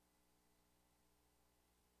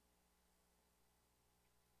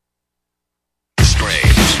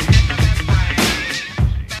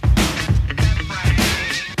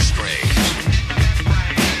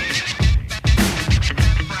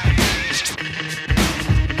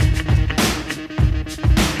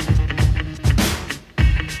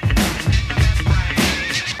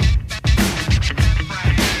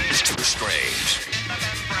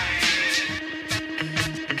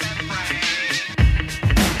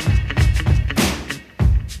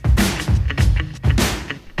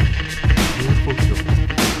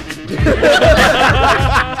Jesus,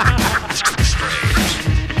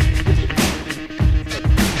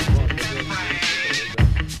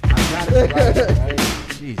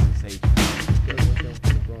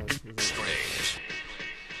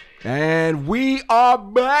 and we are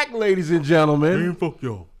back, ladies and gentlemen. Man, fuck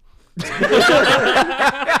y'all.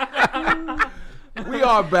 We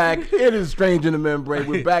are back. It is Strange in the Membrane.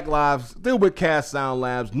 We're back live, still with Cast Sound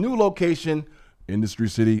Labs. New location, Industry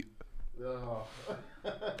City.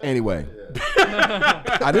 Anyway,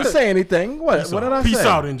 I didn't say anything. What did I say? Peace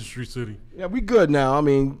out, Industry City. Yeah, we good now. I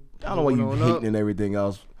mean, I don't know why you hating and everything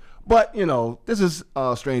else. But, you know, this is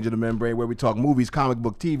Strange in the Membrane, where we talk movies, comic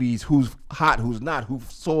book, TVs, who's hot, who's not, who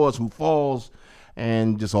soars, who falls,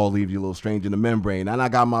 and just all leave you a little strange in the membrane. And I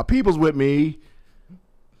got my peoples with me.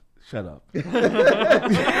 Shut up.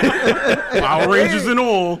 Power Rangers and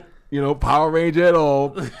all. You know, Power Ranger and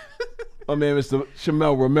all. My man, Mr.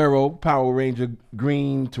 Shamel Romero, Power Ranger,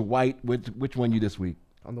 green to white. Which one you this week?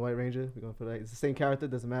 I'm the White Ranger. We're going for that. It's the same character.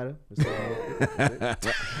 Doesn't matter.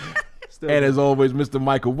 And as always, Mr.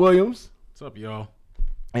 Michael Williams. What's up, y'all?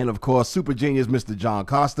 And of course, super genius, Mr. John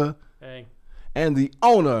Costa. Hey. And the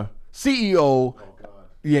owner, CEO. Oh, God.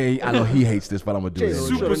 Yeah, I know he hates this, but I'm going to do it.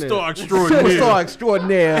 Superstar extraordinaire. Superstar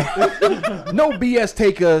extraordinaire. No BS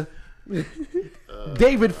taker.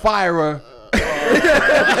 David Firer. You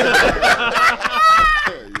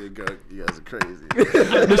guys are crazy.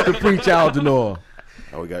 Mr. Preach Aldenor.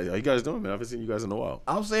 How you guys doing, man? I haven't seen you guys in a while.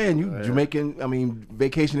 I'm saying you Jamaican,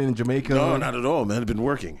 vacationing in Jamaica. No, not at all, man. I've been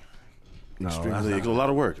working. No, Extremely. It's a lot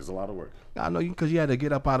of work. It's a lot of work. I know you because you had to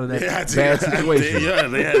get up out of that Yeah, bad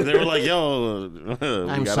situation. They were like, yo.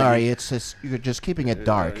 I'm sorry, it's you're just keeping it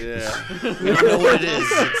dark. Yeah. You don't know what it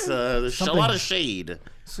is. It's there's a lot of shade.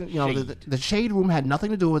 So, you know, the shade room had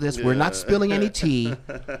nothing to do with this. Yeah. We're not spilling any tea.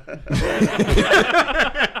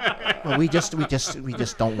 Well, we just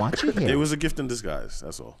don't want you here. It was a gift in disguise.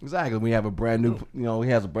 That's all. Exactly. We have a brand new, he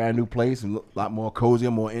has a brand new place and a lot more cozier,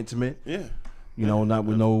 more intimate. Yeah. Not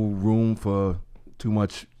with no room for too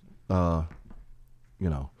much,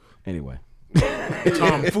 anyway.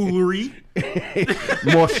 Tomfoolery.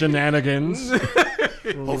 More shenanigans.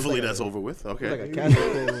 Hopefully that's over with. Okay. Like a casting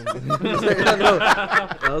call room.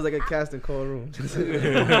 That was like a casting call room.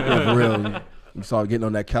 Yeah, for real. You started getting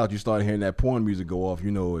on that couch, you started hearing that porn music go off, you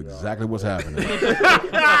know exactly what's happening.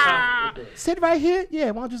 Sit right here?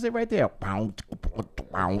 Yeah, why don't you sit right there? But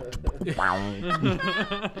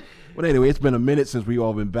anyway, it's been a minute since we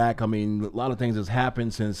all been back. I mean, a lot of things has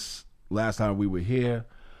happened since last time we were here.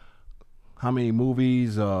 How many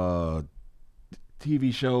movies, TV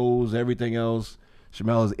shows, everything else.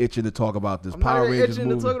 Shamel is itching to talk about this Power Rangers movie. I'm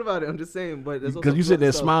not itching to talk about it. I'm just saying, but because you sitting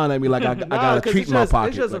there smiling at me like I got a treat in my pocket.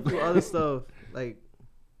 It's just a few other stuff, like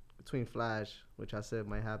between Flash, which I said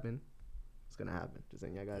might happen. It's gonna happen. Just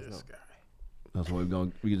saying, y'all guys know. That's what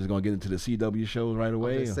we just gonna get into the CW shows right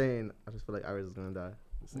away. I'm just saying. I just feel like Iris is gonna die.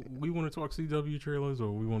 We want to talk CW trailers,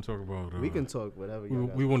 or we want to talk about? We can talk whatever.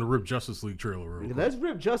 We want to rip Justice League trailer. Let's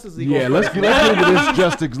rip Justice League. Yeah, let's get into this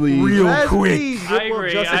Justice League real quick.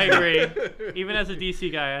 I agree. Even as a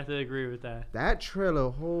DC guy, I have to agree with that. That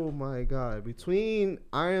trailer, oh my god! Between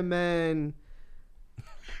Iron Man,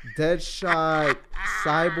 Deadshot,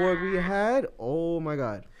 Cyborg, we had. Oh my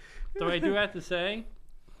god! Though I do have to say,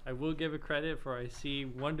 I will give it credit for I see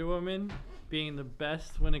Wonder Woman being the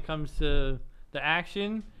best when it comes to the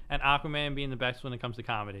action, and Aquaman being the best when it comes to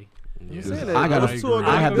comedy. Yeah. I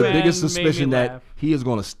have the biggest suspicion that he is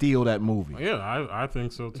going to steal that movie. Yeah, I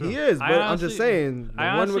think so too. He is, but I'm just saying, the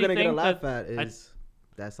one we're going to get a laugh at is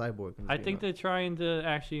that Cyborg. I think they're trying to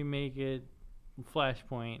actually make it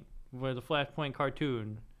Flashpoint, where the Flashpoint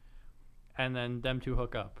cartoon, and then them two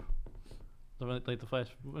hook up. Like the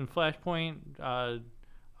Flashpoint,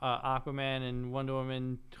 Aquaman and Wonder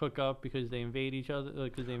Woman hook up because they invade each other.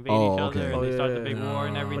 And they start the big war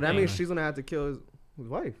and everything. But that means she's gonna have to kill his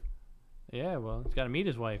wife. Yeah, well, he's got to meet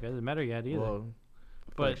his wife. It hasn't met her yet either. Well,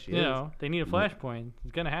 but they need a Flashpoint.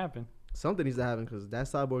 It's gonna happen. Something needs to happen because that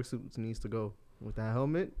Cyborg suit needs to go with that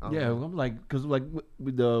helmet. I'm like, because like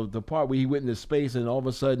the part where he went into space and all of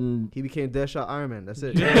a sudden he became Deadshot Iron Man. That's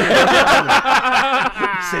it. He said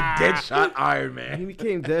Deadshot Iron Man. He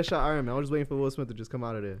became Deadshot Iron Man. I was just waiting for Will Smith to just come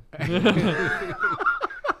out of there.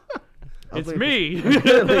 It's me.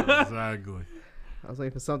 Exactly. I was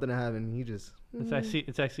waiting for something to happen. He just.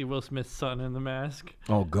 It's actually Will Smith's son in the mask.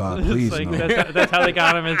 Oh God, please like, no. That's how they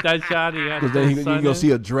got him as Deadshot. Because then you go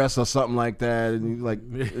see a dress or something like that, and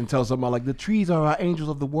and tell something like the trees are our angels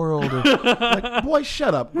of the world. Like, boy,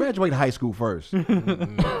 shut up. Graduate high school first.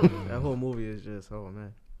 That whole movie is just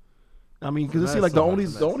man. I mean, because it seems like the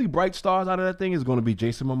only bright stars out of that thing is going to be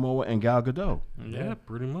Jason Momoa and Gal Gadot. Yeah,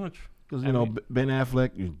 pretty much. Because, you know, Ben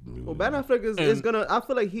Affleck. Well, Ben Affleck is gonna. I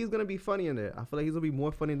feel like he's gonna be funny in there. I feel like he's gonna be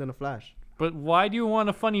more funny than the Flash. But why do you want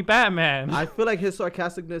a funny Batman? I feel like his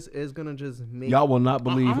sarcasticness is gonna just make. Y'all will not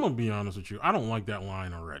believe. I'm gonna be honest with you. I don't like that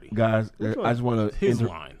line already. Guys, Which one? I just want to His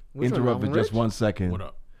line. interrupt for just 1 second. What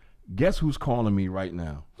up? Guess who's calling me right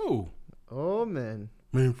now? Who? Oh man,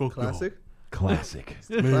 Man, fuck classic, Classic.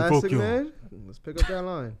 y'all. Man, classic fuck y'all. man. Let's pick up that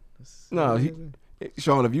line. No,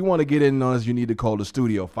 Sean, if you want to get in on us, you need to call the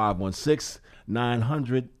studio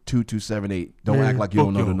 516-900-2278. Don't Man, act like you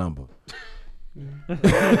don't fuck know the y'all. number.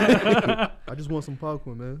 I just want some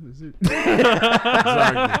popcorn, man. That's it.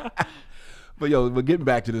 Exactly. But getting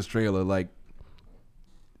back to this trailer, like,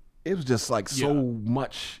 it was just like so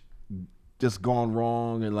much just gone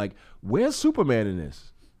wrong, and like, where's Superman in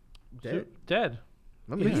this? Dead.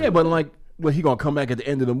 I mean, Yeah, but like, he gonna come back at the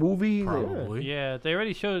end of the movie? Probably. Yeah, they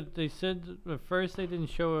already showed. They said at first they didn't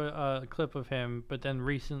show a clip of him, but then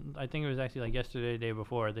I think it was actually like yesterday, the day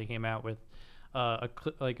before, they came out with a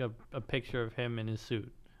picture of him in his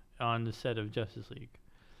suit on the set of Justice League.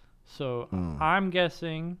 So I'm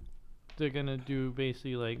guessing they're gonna do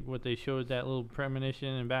basically like what they showed that little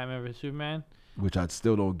premonition in Batman vs Superman. Which I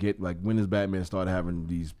still don't get. Like, when does Batman start having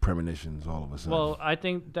these premonitions all of a sudden? Well, I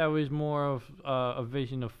think that was more of a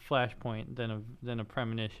vision of Flashpoint than a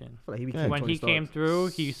premonition. I feel like he Yeah. became When Tony he Stark. came through,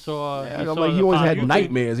 he saw. Yeah, he I'm saw like, he the always had pocket-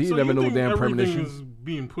 nightmares. He So never you knew think damn everything premonition. is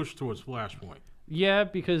being pushed towards Flashpoint. Yeah,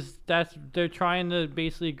 because they're trying to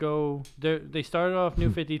basically go. They started off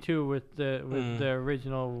New 52 with the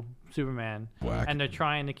original Superman, Whack. and they're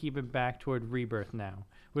trying to keep it back toward Rebirth now.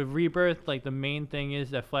 With Rebirth, like the main thing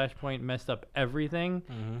is that Flashpoint messed up everything,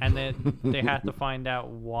 and then they have to find out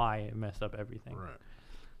why it messed up everything. Right.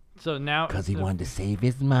 So now, Because he wanted to save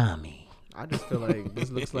his mommy. I just feel like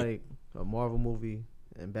this looks like a Marvel movie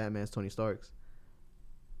and Batman's Tony Stark's.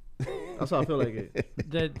 That's how I feel like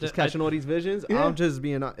it. Just catching all these visions. Yeah. I'm just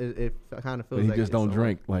being. It kind of feels But he like just it, don't so,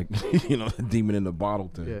 drink. Like, you know, the demon in the bottle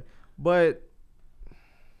thing. Yeah, but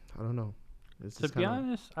I don't know. It's to just be kinda-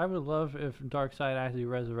 honest, I would love if Darkseid actually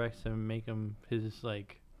resurrects him, and make him his his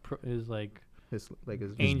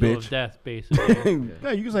angel bitch. of death, basically.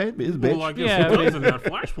 Yeah, you can say it. It's Well, bitch. I guess Yeah, he but- does in that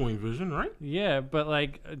Flashpoint vision, right? Yeah, but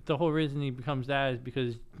like the whole reason he becomes that is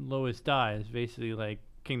because Lois dies, basically like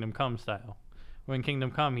Kingdom Come style. When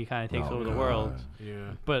Kingdom Come, he kind of takes Oh, over the God. world.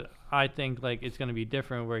 Yeah. But I think like it's gonna be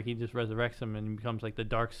different, where he just resurrects him and he becomes like the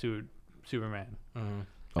dark suit Superman. Uh-huh.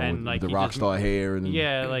 Oh, and, with like, the he rock just- star hair and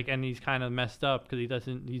Yeah, like, and he's kind of messed up because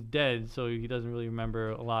he's dead, so he doesn't really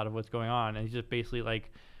remember a lot of what's going on, and he's just basically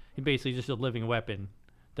just a living weapon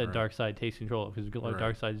that Right. Darkseid takes control of, because Right.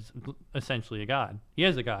 Darkseid is essentially a god. He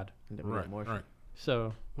is a god. Right. Right.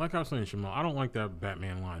 So Like I was saying, Shamal, I don't like that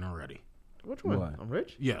Batman line already. Which one? What? I'm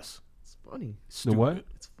rich. Yes. It's funny. Stupid. what?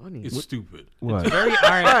 It's funny. It's stupid. what? very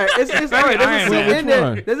Iron. All right, it's all right. Iron There's a Man. scene in Which there.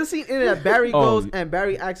 one? There's a scene in there that Barry Oh, goes y- and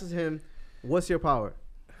Barry asks him, "What's your power?"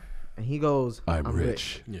 And he goes, I'm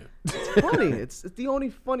rich. Yeah. It's funny. It's the only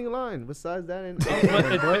funny line besides that. And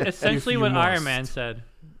But essentially you what Iron must. Man said.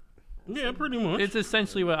 Yeah, pretty much. It's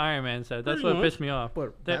essentially what Iron Man said. That's Pretty what much. pissed me off.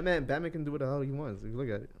 But That- Batman can do what the hell he wants. If you look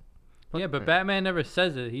at it. Yeah, but Batman never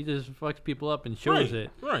says it. He just fucks people up and shows Right, it.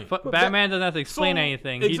 right. But But Batman doesn't have to explain So-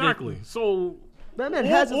 anything. He just- Exactly. So Batman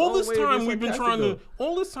has his all own this way to be time we've been trying sarcastic, to.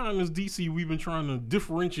 All this time as DC, we've been trying to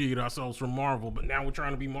differentiate ourselves from Marvel, but now we're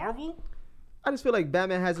trying to be Marvel. I just feel like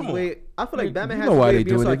Batman has his Come on. way. I feel like Batman You has know his why way they of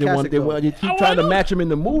being do it. They sarcastic. though. they keep Oh, trying I to know match him in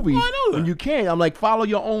the movies. I know And that. you can't. I'm like, follow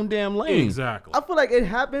your own damn lane. Exactly. I feel like it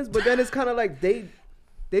happens, but then it's kind of like they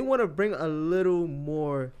want to bring a little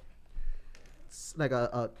more, like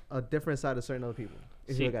a different side of certain other people.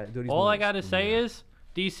 If See, you look at it, do these all I movies. gotta say is,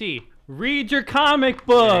 DC, read your comic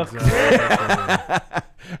book. Exactly.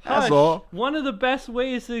 That's Hush. all. One of the best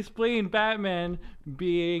ways to explain Batman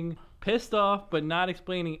being pissed off but not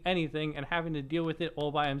explaining anything and having to deal with it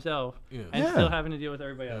all by himself, Yes. and Yeah. still having to deal with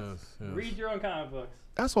everybody else. Yes, yes. Read your own comic books.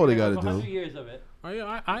 That's all they got to 100 do. years of it.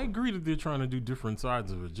 I agree that they're trying to do different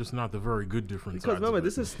sides of it, just not the very good different Because sides. remember, of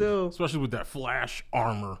this it. is still especially with that Flash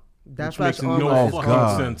armor. that which Flash makes armor. no is fucking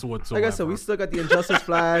God. sense whatsoever. Like I said, we still got the Injustice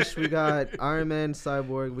Flash. We got Iron Man,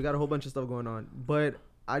 Cyborg. We got a whole bunch of stuff going on. But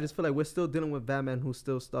I just feel like we're still dealing with Batman, who's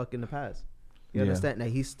still stuck in the past. You Yeah. understand that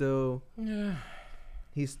he's still, Yeah.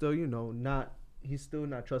 he's still not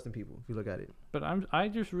trusting people. If you look at it, But I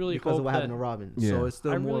just really because of hope what that happened to Robin. Yeah. So it's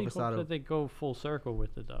still I more really of a hope side that of. they go full circle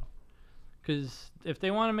with it, though. Because if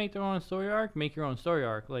they want to make their own story arc, make your own story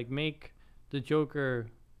arc. Like, make the Joker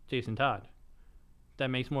Jason Todd. That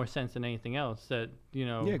makes more sense than anything else. That,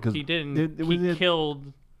 Yeah, 'cause he didn't. there- He there-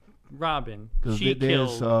 killed Robin. 'Cause She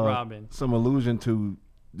there's killed Robin. some allusion to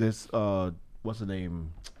this. What's the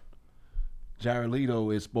name? Jared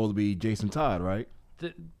Leto is supposed to be Jason Todd, right?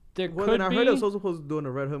 There Well, could then I be. heard they was supposed to do in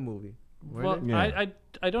a Red Hood movie. Well, weren't Yeah.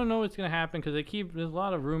 I don't know what's gonna happen because there's a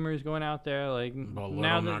lot of rumors going out there. Like But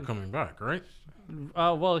now Leto that not coming back, right?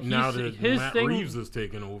 well, Now that his Matt thing. Reeves is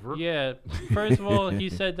taking over. Yeah. First of all, he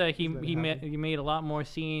said that he made a lot more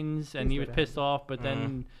scenes and he was pissed off. But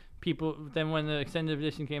then when the extended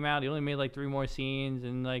edition came out, he only made like 3 more scenes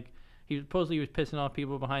and like he supposedly was pissing off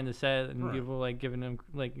people behind the set and Right. people like giving him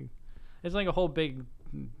like it's like a whole big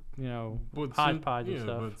But hodgepodge and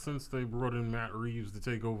stuff. But since they brought in Matt Reeves to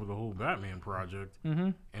take over the whole Batman project Mm-hmm.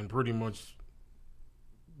 and pretty much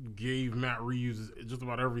gave Matt Reeves just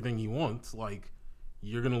about everything he wants, like,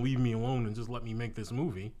 you're going to leave me alone and just let me make this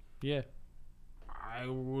movie, Yeah. I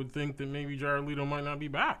would think that maybe Jared Leto might not be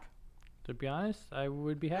back. To be honest, I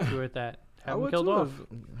would be happy with that. I Have him would killed too. off.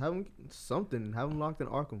 Have him something. Have him locked in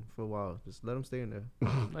Arkham for a while. Just let him stay in there.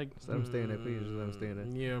 Like Just let him stay in there, please. Just let him stay in there.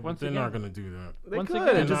 Yeah, but Once they're again- not going to do that. They Once could again,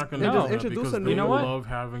 They're and just, not and going to just do that introduce because a they new You know one. what? love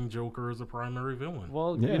having Joker as a primary villain.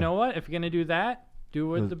 well, Yeah. you know what? If you're gonna do that, do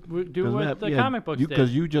what the yeah, comic books did.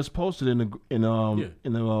 because you just posted in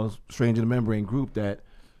the Strange in the Membrane group that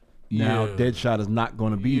now Yeah. Deadshot is not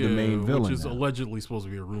going to be the main villain. which is now. allegedly supposed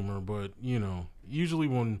to be a rumor, but usually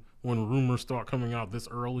when rumors start coming out this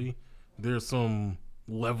early, there's some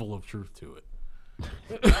level of truth to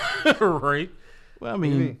it, right? Well, I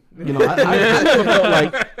mean, I felt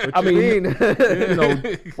like, I mean,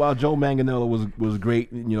 while Joe Manganiello was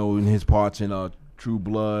great, in his parts in True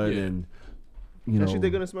Blood Yeah. and And she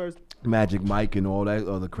did good in Smurfs. Magic Mike and all that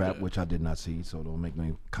other crap, which I did not see, so don't make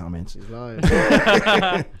any comments. He's lying.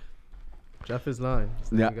 Jeff is lying.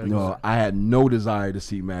 So Yeah, you gotta no, go. I had no desire to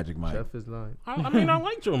see Magic Mike. Jeff is lying. I mean, I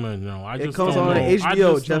like Joe Manganiello. I It just comes don't on know. I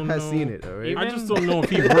HBO. just Jeff don't has know- seen it. All right. I just don't know if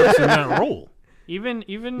he works in that role. Even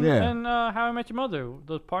Yeah. in How I Met Your Mother,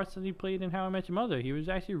 those parts that he played in How I Met Your Mother, he was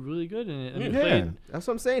actually really good in it. And he Yeah. played, That's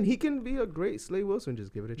what I'm saying. He can be a great Slade Wilson.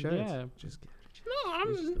 Just give it a chance. Yeah. Just give it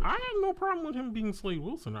a chance. No, I have no problem with him being Slade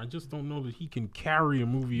Wilson. I just don't know that he can carry a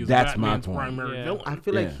movie as That's my Batman's point. primary Yeah. villain. I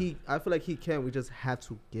feel Yeah. like he can. We just have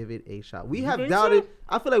to give it a shot. We You have think doubted. so?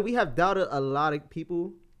 I feel like we have doubted a lot of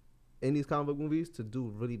people in these comic book movies to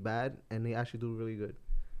do really bad, and they actually do really good.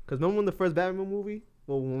 Because remember when the first Batman movie,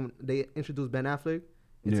 when they introduced Ben Affleck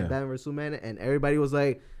into Yeah. Batman vs Superman, and everybody was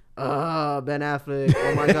like, Ben Affleck,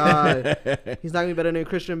 oh my god, he's not gonna be better than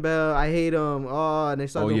Christian Bale. I hate him. Oh, and they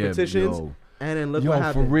started doing petitions, and then look what for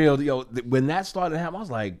happened. real, when that started happening, I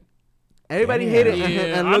was like, Everybody Damn. hated, Yeah,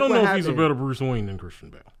 and I look don't what know if happened. he's a better Bruce Wayne than Christian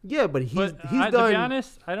Bale. Yeah, but he's but done. to be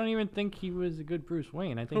honest, I don't even think he was a good Bruce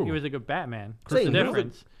Wayne. I think he Who? was a good Batman. That's Same, the he was a-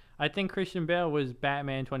 difference. I think Christian Bale was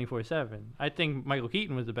Batman 24/7. I think Michael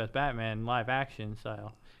Keaton was the best Batman live action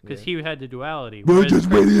style because he had the duality. but whereas just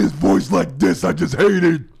made his voice like this. I just hate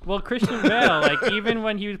it. Well, Christian Bale, like even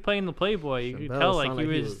when he was playing the Playboy, you could Bale tell like sounded he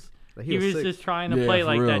like he was was he was sick. just trying to Yeah, play for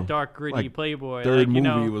like real. that dark, gritty Like, Playboy. Third like,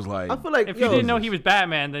 movie was like, I feel like if you didn't know he Jesus. was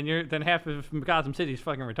Batman, then half of Gotham City's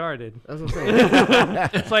fucking retarded. That's what I'm saying.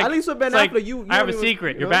 It's like At least with Ben it's like, Affleck, you I have don't a even-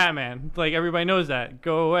 secret. you You're know? Batman. It's like everybody knows that.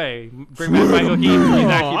 Go away. Bring back Michael Keaton. He's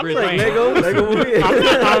actually Bruce like Wayne. Lego movie.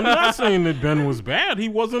 I'm not saying that Ben was bad. He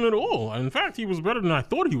wasn't at all. In fact, he was better than I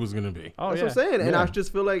thought he was going to be. Oh That's yeah. what I'm saying, and Yeah. I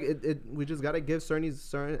just feel like we just gotta give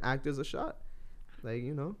certain actors a shot, like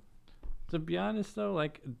To be honest though,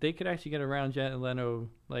 like they could actually get around Jared Leto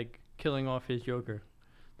like killing off his Joker.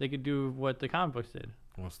 They could do what the comic books did.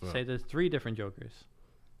 What's that? Say there's 3 different Jokers.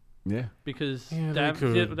 yeah. Because Yeah, they that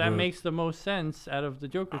could, that but- makes the most sense out of the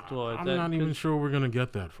Joker plot. I'm That- not even 'cause- sure we're going to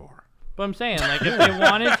get that far. But I'm saying, like, if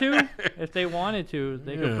they wanted to,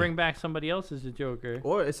 they Yeah. could bring back somebody else as a Joker.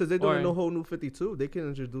 or it says they're doing Or- a whole new 52. They can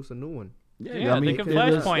introduce a new one. Yeah, I mean, they could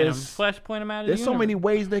there's- flashpoint him. there's- Flashpoint him out of There's the so many universe.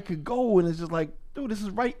 ways they could go, and it's just like, dude, this is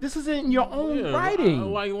right. This is in your own Yeah,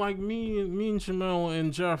 writing. like me and Shamel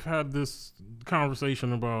and Jeff had this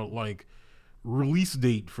conversation about like release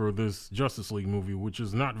date for this Justice League movie, which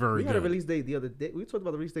is not very We good. had a release date the other day. We talked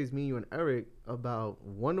about the release dates, me, you, and Eric, about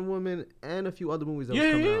Wonder Woman and a few other movies that was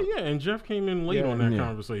Yeah, coming out. yeah. And Jeff came in late Yeah. on that Yeah.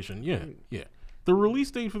 conversation. Yeah, yeah. The release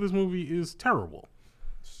date for this movie is terrible.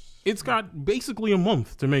 It's got basically a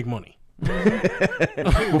month to make money.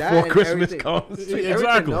 Before Christmas comes. Between Exactly.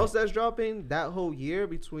 everything else that's dropping that whole year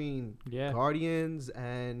between Yeah. Guardians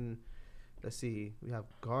and let's see, we have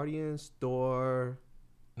Guardians, Thor,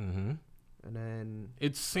 Mm-hmm. and then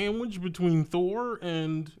It's sandwiched between Thor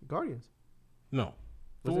and Guardians. no,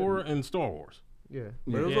 Was Thor and Star Wars. Yeah,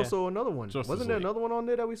 but there was Yeah. also another one. Justice Wasn't there League. another one on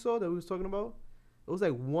there that we saw that we was talking about? It was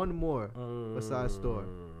like one more besides Thor.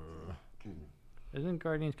 Isn't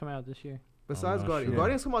Guardians come out this year? Besides not Guardians, sure.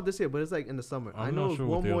 Guardians come out this year, but it's like in the summer. I'm I know not sure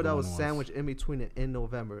one what the more other that one was was. sandwiched in between it in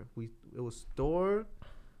November. It was Thor,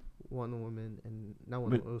 Wonder Woman and not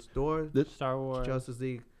Wonder Woman. It was Thor, Star Wars. Justice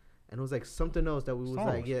League, and it was like something else that we was Star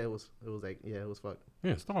like, Wars. yeah, it was fucked.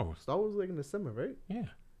 Yeah, Star Wars. Star Wars was like in December, right? Yeah.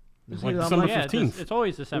 See, Like I'm December Yeah, 15th. it's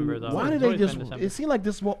always December though. Why It's did they always just? been December. It seemed like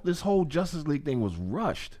this whole Justice League thing was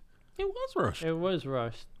rushed. It was rushed. It was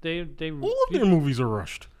rushed. They All of their movies are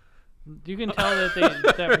rushed. you can tell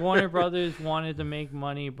that that Warner Brothers wanted to make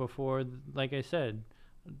money before, like I said.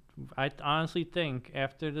 I honestly think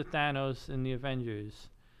after the Thanos and the Avengers,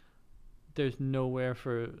 there's nowhere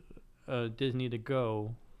for Disney to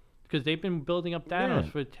go because they've been building up Thanos Yeah.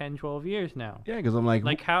 for 10, 12 years now. Yeah, because I'm like,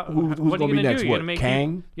 Like how? who's what are gonna you be gonna next? do? You're What, gonna make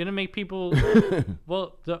Kang? You're gonna make people.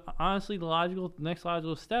 Well, honestly, the next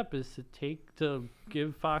logical step is to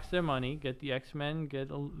give Fox their money, get the X-Men, get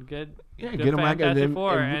Yeah, get get 'em back, and Fantastic then-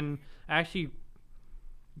 Four, and- and actually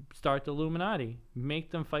start the Illuminati,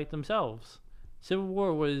 make them fight themselves. Civil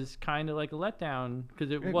War was kind of like a letdown because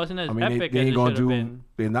it wasn't as I mean, epic they as ain't it gonna should have do. been.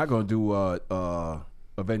 They're not gonna do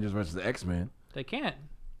Avengers versus the X-Men. They can't,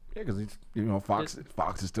 Yeah, because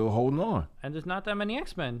Fox is still holding on. and there's not that many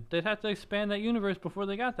X-Men. They'd have to expand that universe before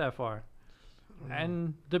they got that far.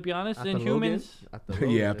 And to be honest, After Inhumans, Logan,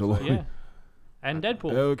 Yeah, after it's like- Logan. yeah, and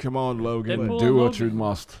Deadpool. Oh, come on, Logan, Deadpool do and what you Logan.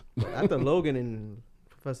 must. after Logan and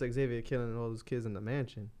Professor Xavier killing all those kids in the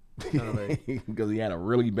mansion. Kind of like, Because he had a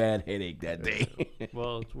really bad headache that day.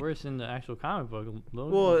 Well, it's worse in the actual comic book.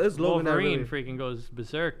 Logan, Well, it's Logan that Wolverine really- freaking goes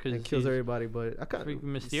berserk because and kills everybody, but I kind freaking of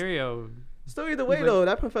Mysterio. Still, either way though,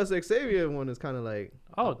 that Professor Xavier one is kind of like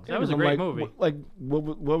Oh, that was a I'm great like, movie.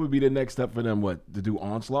 What would be the next step for them? What, to do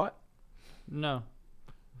Onslaught? No,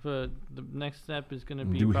 but the next step is gonna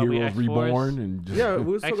be Do probably Heroes X-Force. Reborn? And just, yeah,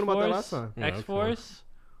 we was talking about that X-Force. last time. Yeah, X-Force,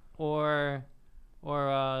 or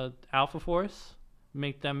Alpha Force.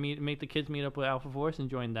 Make the kids meet up with Alpha Force and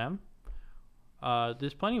join them.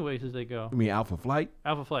 There's plenty of ways as they go. I mean, Alpha Flight?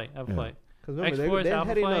 Alpha Flight. Yeah. Because remember, X-Force, they're Alpha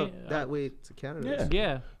heading Flight, up that way to Canada. Yeah.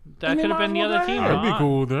 Yeah, that And they could have might been the as well other go team. ahead. I'd be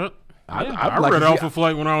cool with that. I'd I like read to see- Alpha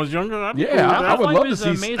Flight when I was younger. I'd be cool Yeah, with I that. would Flight love to was see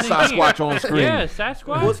an amazing Sasquatch team. on screen. Yeah, Sasquatch.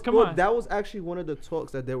 Well, come on. that was actually one of the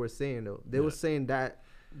talks that they were saying though. They were saying that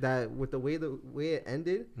with the way it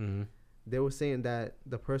ended, Mhm. they were saying that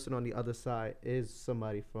the person on the other side is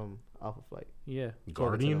somebody from Alpha Flight. Yeah.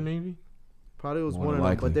 Guardian, maybe? Probably was More one than of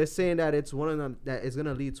them, likely. but they're saying that it's one of them that is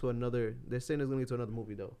gonna lead to another. They're saying it's gonna lead to another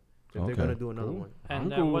movie though. If Okay. they're gonna do another Cool. one. I'm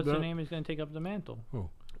And cool with what's her that. name is going to take up the mantle. Who?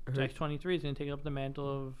 X-23 is going to take up the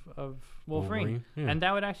mantle of Wolverine. Wolverine, yeah. And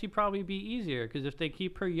that would actually probably be easier because if they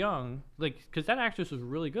keep her young, like, because that actress was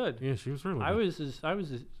really good. Yeah, she was really I good.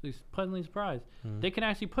 was pleasantly surprised. They can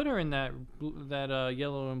actually put her in that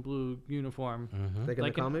yellow and blue uniform. Mhm. Like in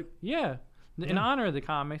Like the in- comic. Yeah, in honor of the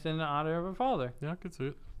comics and in honor of her father. Yeah, I could see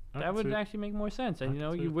it. I That could would see it. actually make more sense. And, I you could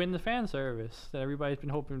know, see you it. win the fan service that everybody's been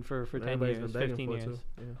hoping for 10 Everybody's years, been begging 15 for it years. too.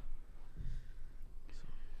 Yeah.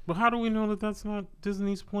 But how do we know that that's not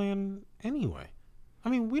Disney's plan anyway? I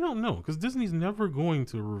mean, we don't know because Disney's never going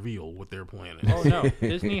to reveal what their plan is. Oh, no.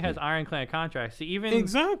 Disney has ironclad contracts. To even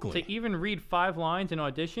Exactly. To even read 5 lines in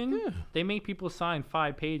audition, Yeah. they make people sign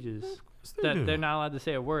 5 pages Yes, they that do. they're not allowed to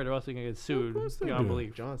say a word or else they're going to get sued course they beyond do.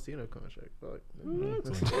 belief. John Cena contract. Fuck.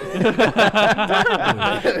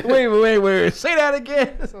 Wait. Say that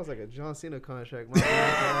again. That sounds like a John Cena contract. My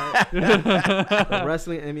bad. The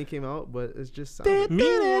wrestling Emmy came out, but it's just sounded.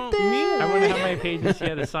 Meanwhile, I wonder how many pages he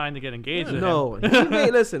had to sign to get engaged with him. No, he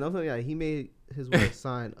made. Listen, I'm telling you, he made his wife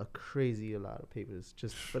sign a crazy lot of papers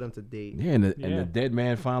just for them to date. Yeah, and the Yeah. dead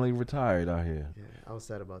man finally retired out here. Yeah, I was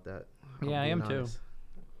sad about that. Yeah, I being am too. honest.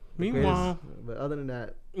 meanwhile, But other than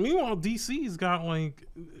that, DC's got like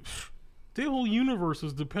their whole universe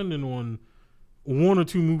is dependent on 1 or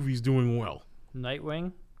 2 movies doing well.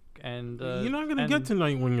 Nightwing and You're not gonna get to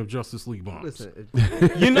Nightwing if Justice League bombs. listen,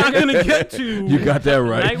 You're not gonna get to. You got that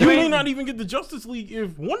right. You may Nightwing- not even get the Justice League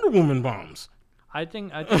if Wonder Woman bombs. I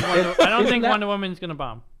don't think Wonder Woman's gonna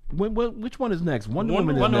bomb. Which one is next? Wonder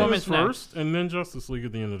Wonder Woman is Woman next. is Woman's first, and then Justice League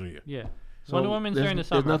at the end of the year. Yeah, So Wonder Woman's during the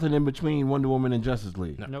summer. There's nothing in between Wonder Woman and Justice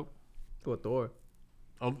League. No. Nope. what Thor?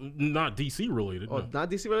 Not DC related. Oh, no.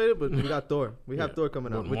 not DC related, but we got Thor. We have Yeah. Thor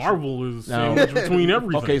coming But out. which- Marvel is Now- sandwiched between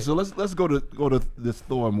everything. Okay, so let's go to this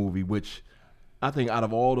Thor movie, which I think out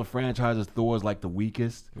of all the franchises, Thor is like the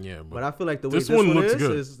weakest yeah, But I feel like the way This this one one looks is,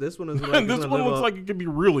 good. this one is like, this one looks like it could be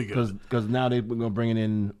really good. because now they're gonna bring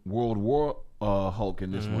in World War Hulk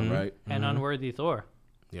in this one, right? And unworthy Thor.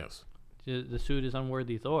 Yes. the suit is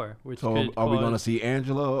unworthy Thor. Which So could are we going to cause- see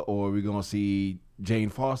Angela or are we going to see Jane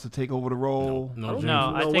Foster take over the role? No, Jane, No,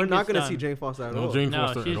 I we're think not it's gonna see done. Jane Foster at all. no Jane No,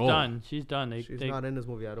 Foster she's at all. done. She's done. She's not in this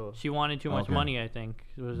movie at all. She wanted too much Okay. money, I think.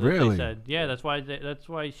 Was what Really? They said. Yeah, that's why. That's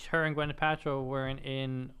why her and Gwyneth Paltrow weren't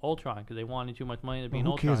in Ultron because they wanted too much money to be in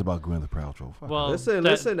Who Ultron. cares about Gwyneth Paltrow? Fuck Well, Listen,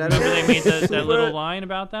 that, listen, that remember is they made that super- little line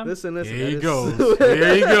about them. Listen. There that he is goes. super-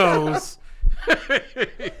 There he goes.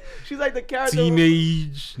 She's like the character.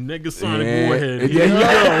 Teenage Negasonic Yeah. Warhead. Yeah, Here you we go.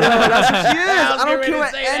 That's what she is. I don't getting care ready what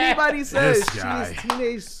to say that. anybody says. This guy. She's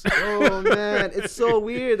teenage. Oh man, it's so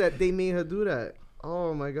weird that they made her do that.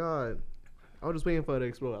 Oh my god. I was just waiting for her to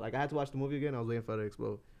explode. Like I had to watch the movie again. I was waiting for her to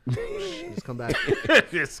explode. Just come back.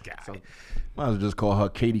 This guy. Might as well just call her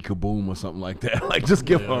Katie Kaboom or something like that. Like, just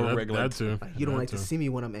give her a regular. That too. You don't That like to too. see me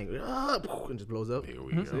when I'm angry. And just blows up. Here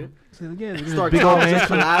we go. See, again, Start big old talking, just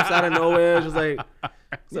mansion. collapse out of nowhere. It's just like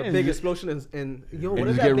it's Yeah, a big you- explosion and yo, what And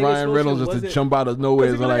if just that get big Ryan Reynolds just to wasn't- jump out of nowhere.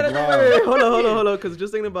 Cause And if you like, look at wow. it- hold on. Because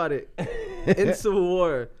just thinking about it, in Civil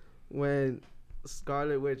War, when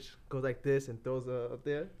Scarlet Witch goes like this and throws up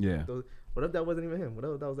there. Yeah. What if that wasn't even him? What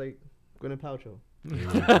if that was like Gwyneth Paltrow? Here we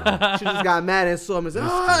go. She just got mad and saw him and said,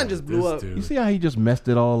 and just blew This up. dude. You see how he just messed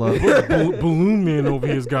it all up? Balloon Man over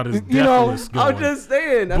here's got his death know, list going. I'm just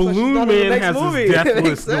saying. That's why she's Balloon not in the Man next has movie. his death It makes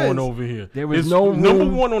list going sense. over here. There was It's no number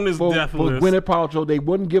room one on his for, death for list. Gwyneth Paltrow. They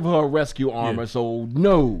wouldn't give her a rescue armor, so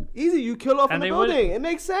no. Easy, you kill off in And the they would've- building. It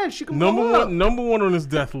makes sense. She can Number blow up. one on his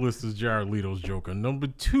death list is Jared Leto's Joker. Number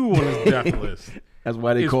 2 on his death list That's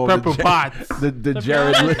why they is call Pepper it Potts. the be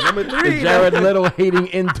Jared honest, the Jared Little hating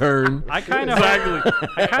intern. I kind of Exactly.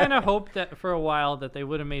 I kind of hoped that for a while that they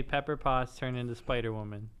would have made Pepper Potts turn into Spider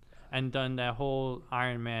Woman, and done that whole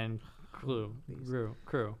Iron Man crew.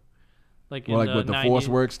 Like in Well, like the with the 90s, Force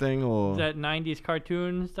Works thing, or that 90s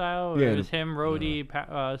cartoon style. Where Yeah, it was him, Rhodey,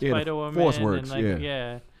 the Spider Woman, Force and Works, like,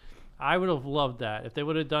 yeah. I would have loved that if they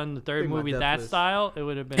would have done the third Think my movie death that list. style. It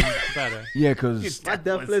would have been better. yeah, because My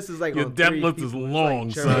death list is like Your on death 3 list is people. It's long,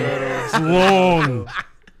 like son. Jared Leto. It's long.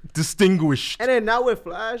 Distinguished. And then now with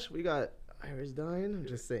Flash, we got Iris dying. I'm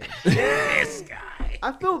just saying. This guy.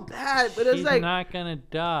 I feel bad, but it's He's like not gonna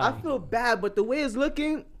die. I feel bad, but the way it's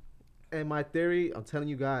looking, and my theory, I'm telling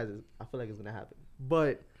you guys, is I feel like it's gonna happen.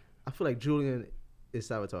 But I feel like Julian is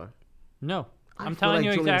Savitar. No, I I'm feel telling like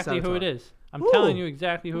you Julian exactly who it Savitar. is. I'm Who? telling you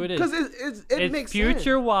exactly who it is. Because it It's makes future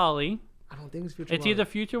sense. Wally. I don't think it's future. It's either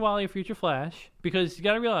future Wally or future Flash, because you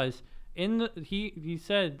got to realize he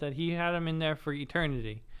said that he had him in there for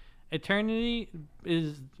eternity. Eternity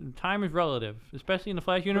is time is relative, especially in the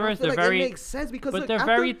Flash But I universe. feel They're like very it makes sense because but look, they're after,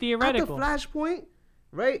 very theoretical. After Flashpoint,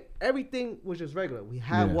 right? Everything was just regular. We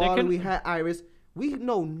had Yeah. Wally, They can- we had Iris. We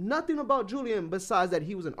know nothing about Julian besides that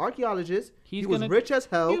he was an archaeologist. He He's was gonna- rich as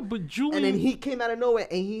hell. Yeah, but Julian. And then he came out of nowhere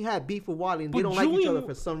and he had beef with Wally and they But don't like each other Julian-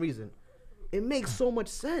 for some reason. It makes so much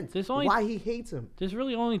sense There's only- why he hates him. There's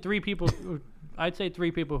really only 3 people. I'd say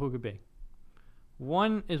 3 people who could be.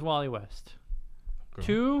 1 is Wally West. Go.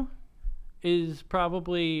 2 is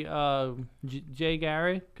probably Jay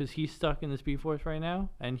Garrett, because he's stuck in the Speed Force right now,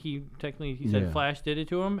 and he said Yeah. Flash did it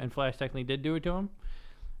to him, and Flash technically did do it to him.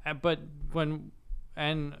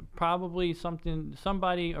 And probably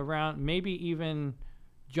somebody around, maybe even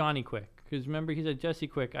Johnny Quick, because remember he said, Jesse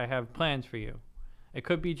Quick, I have plans for you. It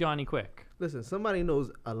could be Johnny Quick. Listen, somebody knows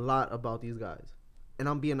a lot about these guys. And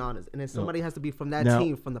I'm being honest. And then somebody has to be from that Now-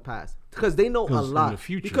 team from the past. Because they know a 'Cause from lot. the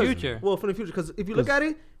future. Because, Future. Well, from the future. Because if you look at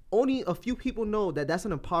it, only a few people know that that's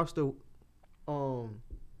an imposter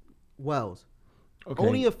Wells. okay.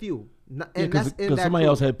 Only a few. And because that's in that somebody crew.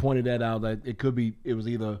 else had pointed that out that it was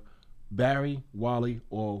either Barry, Wally,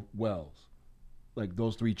 or Wells, like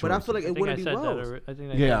those 3 choices. But I feel like I it think wouldn't I be said that. Wells. I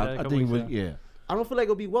think I yeah, said that a I couple think it weeks was, ago. yeah. I don't feel like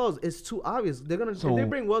it'll be Wells. It's too obvious. They're gonna if So- they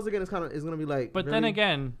bring Wells again, it's gonna be like. But really? then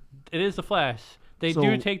again, it is the Flash. They So-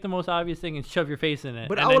 do take the most obvious thing and shove your face in it.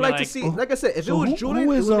 But and I then would you're like to see, oh, like I said, if so it was who Julian,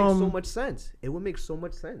 is, it would make so much sense. It would make so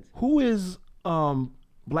much sense. Who is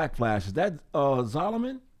Black Flash? Is that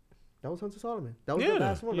Zolomon? That was Hunter Solomon. That was Yeah, the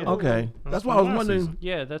last one. yeah. That was- Okay, that's That's why I was from last wondering. season.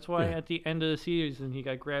 Yeah, that's why Yeah. at the end of the season he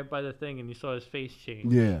got grabbed by the thing and you saw his face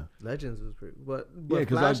change. Yeah, Legends was pretty, but yeah,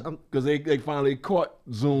 Flash, because they finally caught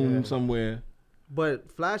Zoom Yeah. somewhere.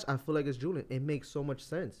 but Flash, I feel like it's Julian. It makes so much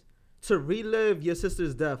sense to relive your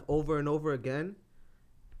sister's death over and over again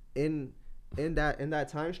in that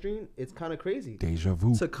time stream. It's kind of crazy Deja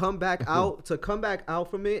vu. to come back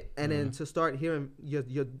out from it and then to start hearing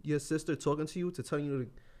your sister talking to you to tell you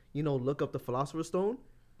to look up the Philosopher's Stone.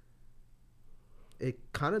 It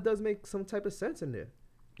kind of does make some type of sense in there.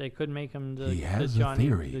 They could make him He the has a Johnny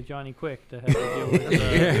theory. the Johnny Quick to have to deal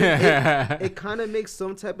with It kind of makes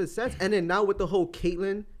some type of sense. And then now with the whole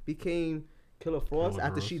Caitlyn became Killer Frost Killer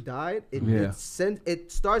after Frost. she died, Yeah.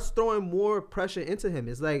 it starts throwing more pressure into him.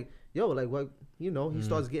 It's like, yo, like what, he Mm.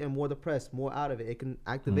 starts getting more depressed, more out of it. It can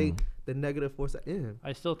activate Mm. the negative force in him.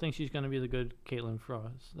 I still think she's gonna be the good Caitlyn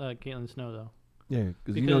Frost, Caitlyn Snow though. Yeah,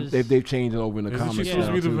 because Because- they've changed it over in the Isn't she comics. supposed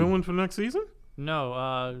to now, be the too. villain for next season? No,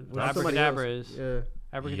 Somebody else. Abracadabra is. Yeah.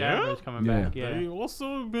 Abracadabra Yeah? is coming Yeah. back. Yeah. They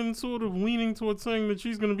also have been sort of leaning towards saying that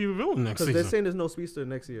she's going to be the villain next Because they're season. saying there's no speedster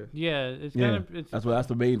next year. Yeah, it's Yeah, kind of. It's. that's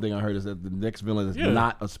the main thing I heard is that the next villain is Yeah.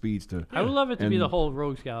 not a speedster, I would love it to be the And- whole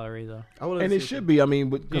rogues gallery though. I would and it should be. I mean,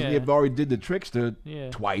 because Yeah. they've already did the trickster Yeah.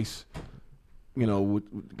 twice. You know,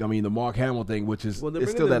 I mean the Mark Hamill thing, which is Well, they're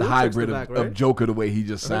it's bringing still the that new hybrid Trickster of, back, right? of Joker the way he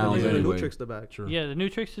just sounds the new anyway. Trickster back. Sure. Yeah, the new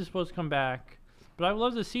tricks is supposed to come back, but I would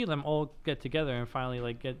love to see them all get together and finally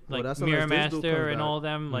like get Well, like that's Mirror unless this dude Master comes and back. all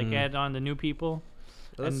them like Mhm. add on the new people.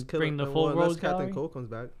 Unless And bring the well, full unless rogues Captain gallery? Cole comes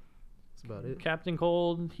back. That's about it. Captain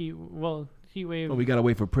Cold, Heatwave. Well, we gotta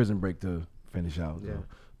wait for Prison Break to finish out. Yeah.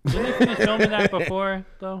 So. Didn't they finish filming that before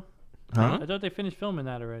though? Huh? I thought they finished filming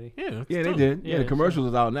that already. Yeah, it's Yeah, they done. did. Yeah, Yeah, the so- commercials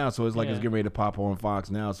is out now, so it's like it's Yeah. getting ready to pop on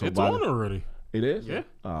Fox now. So It's by on the- already. it is. Yeah.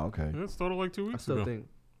 Oh, okay. Yeah, it started like 2 I weeks still ago. think.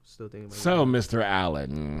 So, Mr.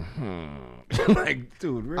 Allen, like,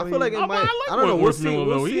 dude, really? I feel like it I might. like I don't know. We'll Wentworth see. Miller,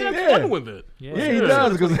 We'll though. see. He had Yeah. fun with it. Yeah, Yeah, he Yeah.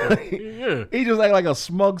 does because Yeah. he just like a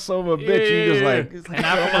smug son of a bitch. He just Yeah. like, it's like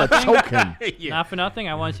Not for I'm gonna choke him. Yeah. Not for nothing,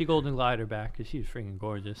 I want to see Golden Glider back because she's freaking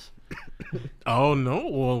gorgeous. Oh no.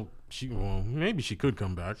 Well, maybe she could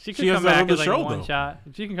come back. She could has come that back other as like show a one though. shot.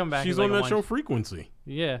 She can come back. She's as like on a that one show Frequency.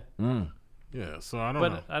 Yeah, Mm. Yeah. So I don't but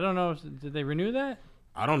know. I don't know. Did they renew that?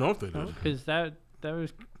 I don't know if they did. Because that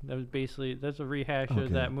was basically that's a rehash Okay.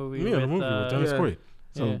 of that movie. Yeah, with, the movie with Dennis yeah. Quaid.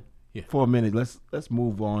 So yeah. for a minute, let's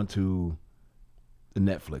move on to the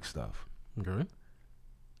Netflix stuff. Okay.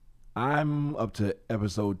 I'm up to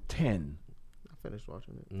episode 10. I finished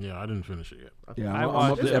watching it. Yeah, I didn't finish it yet. Yeah, I I'm up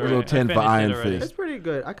watched to it episode already. 10 I for finished it Iron already. It's Fist. pretty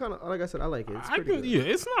good. I kind of, like I said, I like it. It's I pretty can, good. yeah,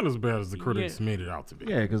 it's not as bad as the critics Yeah. made it out to be.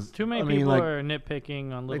 Yeah, because Too many I mean, people like, are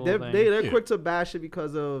nitpicking on Like little things. they're Yeah. quick to bash it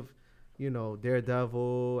because of,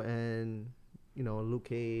 Daredevil and Luke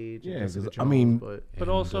Cage. and Yeah, Jessica 'cause, I Jones, mean- but but And,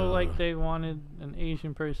 also like they wanted an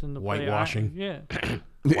Asian person to play Whitewashing. Yeah,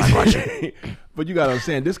 but you gotta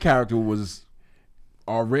understand, this character was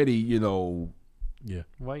already, Yeah.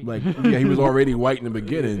 white. like, yeah, he was already white in the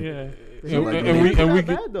beginning. yeah. he And- didn't and do we- and we that could-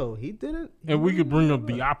 bad though. He didn't. And we could bring up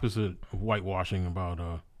the opposite of whitewashing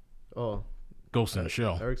about Oh, Ghost in the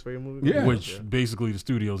Shell, Eric's favorite movie. Yeah. which basically the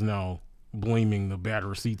studio's now blaming the bad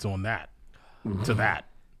receipts on that to that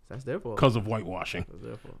That's their fault. because of whitewashing. That's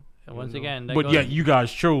their fault. And once again, that But goes- yet you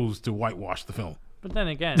guys chose to whitewash the film. But then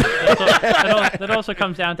again, that also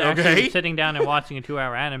comes down to Okay. actually sitting down and watching a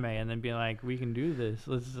 2-hour anime and then being like, we can do this.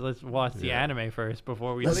 Let's watch the anime first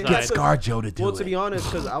before we Let's decide. get ScarJo to do Well, it. to be honest,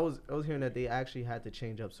 because I was hearing that they actually had to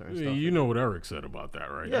change up certain stuff. You know what Eric said about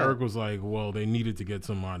that, right? Yeah. Eric was like, well, they needed to get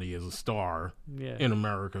somebody as a star Yeah. in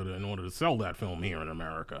America in order to sell that film here in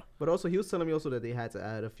America. But also, he was telling me also that they had to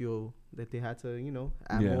add a few, that they had to,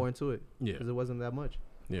 add Yeah. more into it Yeah. because it wasn't that much.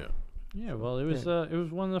 Yeah. Yeah, well, it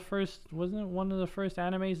was one of the first, wasn't it one of the first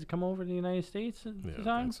animes to come over to the United States at Yeah, the I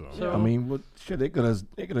time? think so. I mean, what shit? They could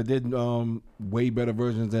have did way better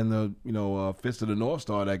versions than the Fist of the North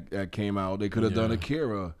Star that came out. They could have done Yeah.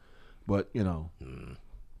 Akira, but yeah.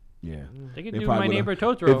 they could They do probably My would've- Neighbor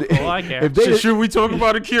Totoro if they- for all I care. if they did- Should we talk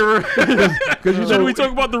about Akira? Because Should we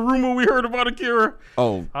talk about the rumor we heard about Akira?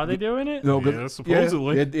 Oh, Are they doing it? no, 'cause- Yeah,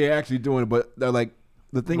 supposedly. they're actually doing it. But they're like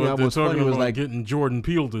the thing But that they're was talking funny was about like, getting Jordan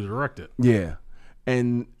Peele to direct it. yeah,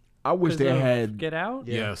 and I wish 'Cause they of had. Get Out?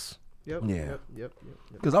 Yeah. Yes. Yep. Yeah. Yep.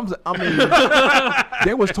 Because I mean,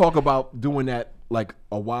 there was talk about doing that like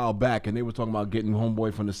a while back, and they were talking about getting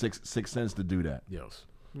Homeboy from the Sixth Sense to do that. Yes.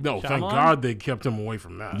 No, thank Shyamalan? God they kept him away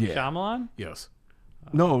from that. Yeah. Shyamalan? Yes.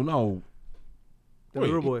 No, The Wait,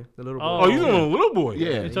 little boy. The little boy. Oh, he's on a little boy. yeah.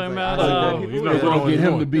 You're He's talking like, about I like Oh, that. he's He's not They're little gonna get him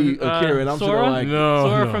anymore. to be Akira, and I'm sitting there Sora? like, No,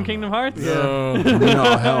 Sora no, from Kingdom Hearts? No,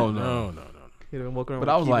 no, hell no. no. He'd been walking around But with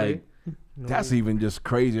I was Keyblade. like, You know that's what I mean? even just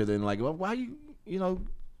crazier than like, well, why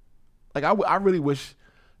like I really wish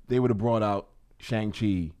they would have brought out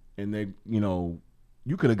Shang-Chi and they,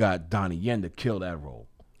 you could have got Donnie Yen to kill that role.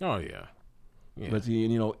 Oh yeah. Yeah. But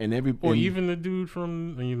and every Or and even the dude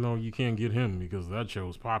from you can't get him because that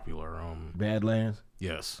show's popular. Badlands.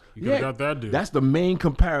 Yes, you could have got that dude. That's the main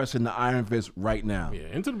comparison to Iron Fist right now. Yeah,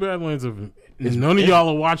 Into the Badlands. If none of y'all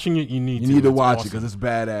are watching it, you need You to. need to It's watch it awesome. because it's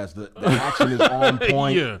badass. The action is on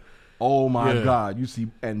point. Yeah. Oh my Yeah. God, you see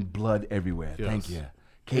and blood everywhere. Yes. Thank you.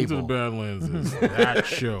 Into the Cable. Badlands is that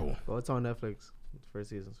show. Well, it's on Netflix. first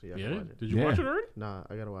season, so yeah, I Yeah? can watch it. Did you Yeah. watch it already? Nah,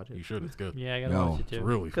 I gotta watch You it. should. It's good. Yeah, I gotta No. watch it It's too.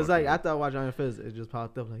 really Because fucking like after I watched Iron Fist, it just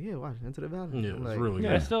popped up like, yeah, watch Into the Valley. Yeah, I'm it's like, really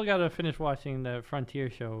Yeah, I good. still gotta finish watching the Frontier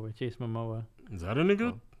show with Jason Momoa. Is that any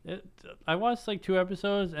good? I watched like 2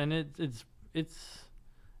 episodes, and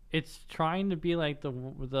it's trying to be like the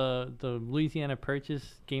Louisiana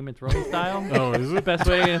Purchase Game of Thrones style. Oh, is The it? best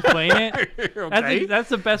way to explain it. Okay. That's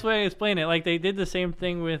the best way to explain it. Like they did the same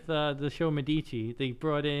thing with the show Medici. They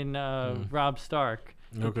brought in Rob Stark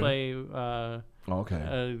to Okay. play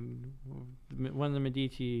Okay. one of the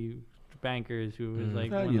Medici bankers who was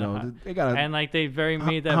like Well, one you of the know, they got and like they very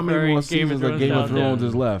made that how many very more Game of seasons Thrones of Game of style Thrones too.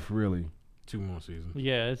 is left? Really? 2 more seasons.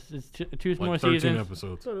 Yeah, it's two more Like 13 seasons,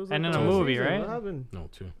 episodes. So it was And like then a two movie, seasons. right? What happened? No,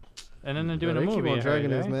 2. and then they're doing They a movie. keep on I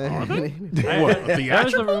dragging heard, this, right? man. What, a that was the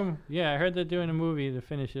theatrical? room. Yeah, I heard they're doing a movie to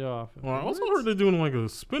finish it off. Well, I also heard they're doing like a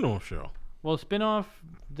spin-off show. Well, spin-off,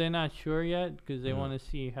 they're not sure yet because they Yeah. want to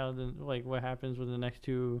see how what happens with the next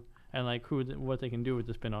 2 and like what they can do with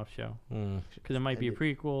the spin-off show. Because it might be a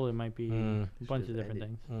prequel, it might be a bunch of Should've different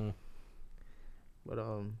ended. things. But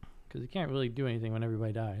Because you can't really do anything when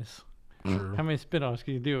everybody dies. Sure. How many spin-offs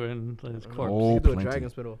can you do in his corpse? Oh, you could do a plenty. dragon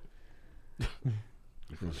spin-off.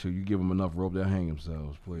 So you give them enough rope, they'll hang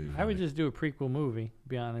themselves, please. I would just do a prequel movie,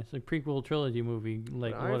 be honest. A prequel trilogy movie,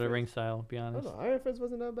 like Iron Lord of the Fist? Rings style, be I honest. don't know. Iron Fist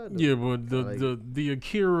wasn't that bad. Though. Yeah, but Like- the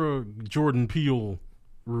Akira Jordan Peele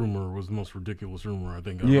rumor was the most ridiculous rumor I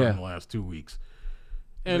think I've Yeah. heard in the last 2 weeks.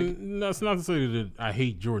 And that's not to say that I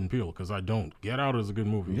hate Jordan Peele, because I don't. Get Out is a good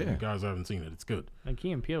movie. Yeah. If you guys haven't seen it, it's good. And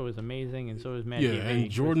Key and Peele was amazing, and so was Matt Yeah, Damon. and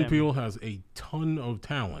with Jordan him. Peele has a ton of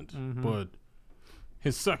talent, Mhm. but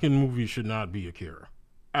his second movie should not be Akira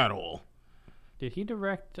at all. Did he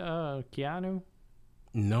direct Keanu?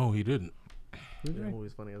 No, he didn't. That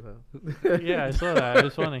movie's funny as hell. Yeah, I saw that. It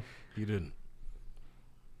was funny. He didn't.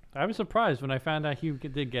 I was surprised when I found out he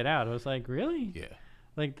did Get Out. I was like, really? Yeah.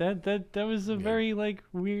 Like that was a very like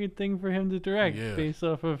weird thing for him to direct Yeah. based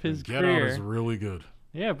off of his Get career. Out is really good.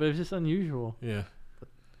 Yeah, but it was just unusual. Yeah.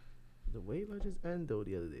 The Weight Legends end though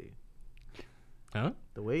the other day. Huh?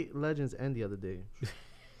 The Weight Legends end the other day.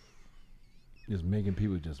 Just making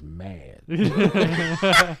people just mad.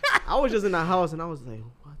 I was just in the house and I was like,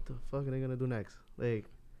 what the fuck are they gonna do next? Like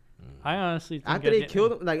I honestly think after they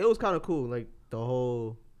killed him, like it was kind of cool. Like the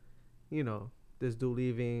whole, this dude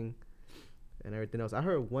leaving and everything else. I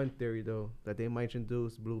heard one theory though that they might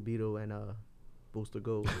introduce Blue Beetle and Booster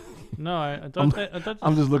Gold. No, I thought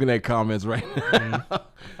I'm just looking at comments right now.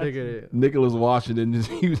 Figured it. Nicholas Washington,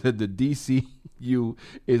 he said the DCU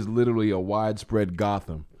is literally a widespread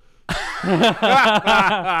Gotham.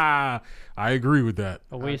 I agree with that.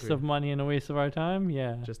 a waste of money and a waste of our time.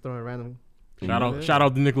 Yeah. Just throwing random. Shout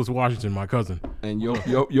out to Nicholas Washington, my cousin. And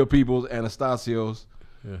your people's Anastasios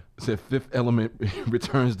Yeah. said Fifth Element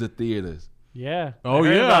returns to theaters. Yeah. Oh,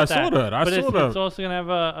 heard yeah, about I saw that. I but saw it's that. also gonna have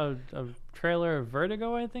a trailer of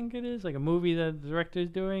Vertigo, I think it is, like a movie that the director's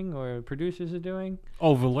doing or producers are doing.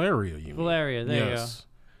 Oh, Valeria, you mean? Valeria, there you go.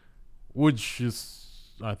 Which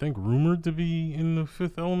is, I think, rumored to be in the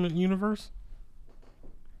Fifth Element universe.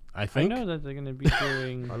 I I think. know that they're gonna be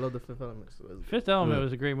doing. I love the Fifth Element. So it's- Fifth Element Yeah.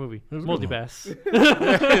 was a great movie. It was a good one. Multipass.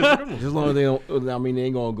 As long as they don't, I mean, they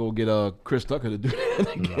ain't gonna go get Chris Tucker to do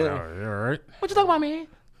that. Yeah, right. What you talking about, man?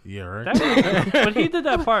 Yeah, right. But he did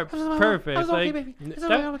that part perfect. Like,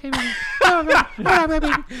 that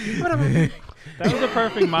was a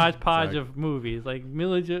perfect modge of movies. Like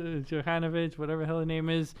Mila Jovanovic, whatever the hell her name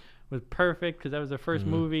is, was perfect because that was her first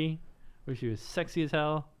movie where she was sexy as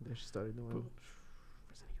hell. Then she started doing.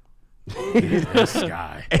 This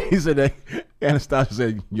guy. He said that Anastasia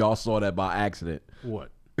said y'all saw that by accident. What?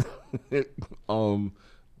 Magic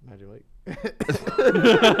Mike.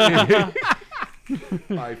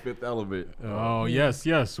 All right, Fifth Element. Oh, yes,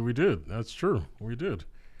 we did. That's true. We did.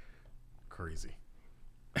 Crazy.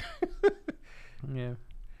 Yeah.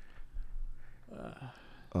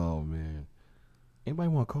 Oh man. Anybody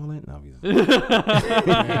want to call in? No,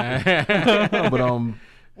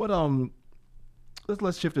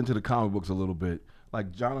 let's shift into the comic books a little bit.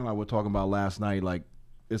 Like John and I were talking about last night. Like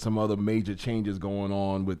there's some other major changes going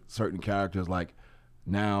on with certain characters. Like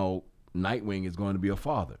now Nightwing is going to be a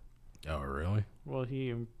father, Oh, really? Well, he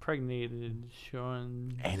impregnated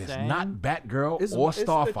Sean. and it's Sang? not Batgirl It's or the chick,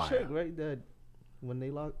 Starfire. right? That when they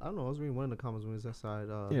lost, I don't know. I was reading one of the comments when it was that side.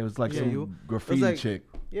 Yeah, it was like Yeah, some you- graffiti like- chick.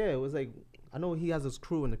 Yeah, it was like I know he has his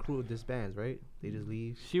crew and the crew disbands, right? They just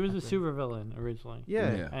leave. She was a supervillain originally.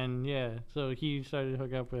 Yeah, Yeah. And so he started to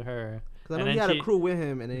hook up with her. because I And know he then had she- a crew with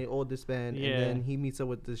him, and they all disband, Yeah. and then he meets up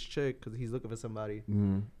with this chick because he's looking for somebody,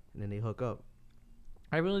 Mm-hmm. and then they hook up.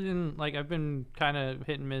 I really didn't like. I've been kind of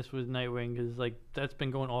hit and miss with Nightwing because like that's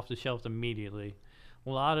been going off the shelf immediately. A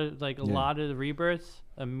lot of the rebirths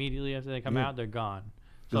immediately after they come Yeah. out, they're gone.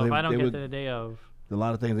 So So if they- I don't they get would- to the day of, A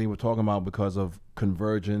lot of things they were talking about because of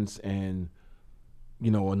convergence and,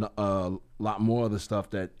 a lot more of the stuff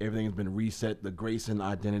that everything's been reset. The Grayson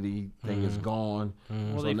identity thing is gone.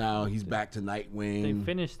 Well, So they- now he's back to Nightwing. they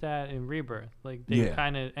finished that in Rebirth. Like they Yeah.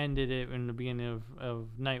 kind of ended it in the beginning of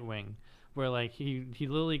Nightwing, where like he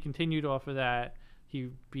literally continued off of that. He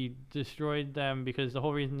destroyed them because the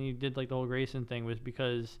whole reason he did like the whole Grayson thing was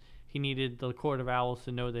because he needed the Court of Owls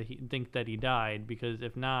to know that he died, because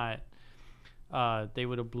if not, they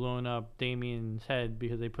would have blown up Damien's head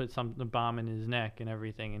because they put the bomb in his neck and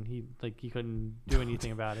everything, and he couldn't do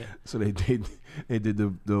anything about it. So they did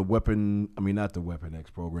the weapon. I mean, not the Weapon X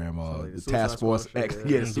program. like The the Task Suicide Force Squad X. shit,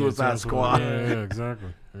 Yeah, yeah. Suicide Squad. Yeah,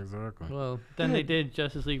 exactly. Well, then they did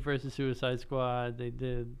Justice League versus Suicide Squad. They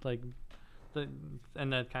did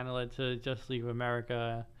and that kind of led to Justice League of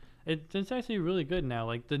America. It's actually really good now.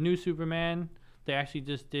 Like the new Superman, they actually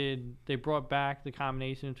they brought back the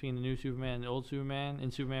combination between the new Superman and the old Superman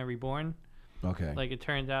in Superman Reborn. Okay. Like it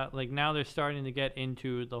turns out, like now they're starting to get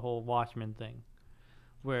into the whole Watchmen thing,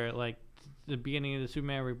 where like the beginning of the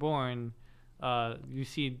Superman Reborn, you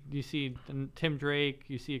see Tim Drake,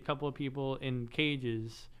 you see a couple of people in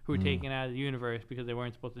cages who were taken out of the universe because they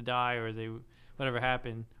weren't supposed to die, or whatever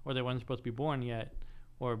happened, or they weren't supposed to be born yet,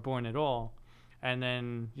 or born at all. And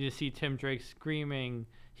then you see Tim Drake screaming,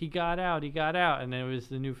 he got out, and then it was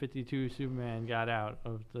the New 52 Superman got out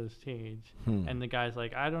of the cage. And the guy's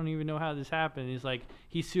like, I don't even know how this happened. He's like,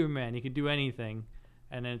 he's Superman, he could do anything.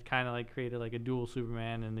 And then it kind of like created like a dual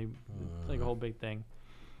Superman, and it's like a whole big thing.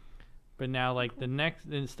 But now like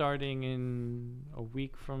starting in a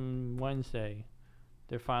week from Wednesday,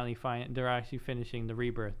 they're actually finishing the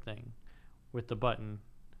Rebirth thing with the Button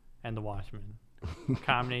and the Watchmen.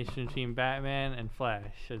 Combination between Batman and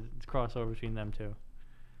Flash. It's crossover between them two.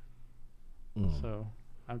 So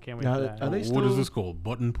I can't wait Now, for that. are they What still- is this called?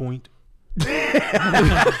 Button Point?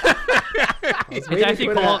 It's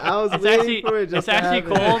actually called. It's actually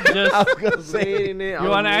called just. Saying it. You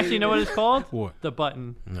want to actually know what it's called? What? The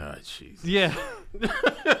Button. Nah, jeez. Yeah.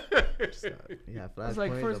 Yeah, It's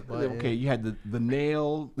like Flashpoint, first, the Button. okay, you had the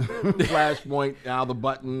nail, Flashpoint, now the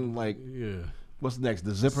button. Like, Yeah. what's next?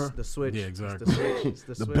 The zipper, The switch. Yeah, It's exactly. The switch. It's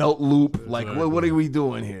the switch. belt loop. Like, what Exactly. are we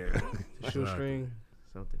doing here? The shoestring.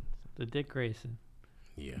 Something. The Dick Grayson.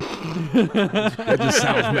 Yeah. That just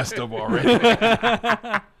sounds messed up already.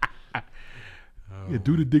 Yeah,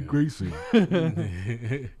 do the Dick Grayson.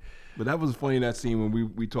 But that was funny, that scene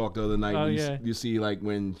when we talked the other night. Oh, you, yeah. you see, like,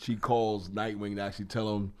 when she calls Nightwing to actually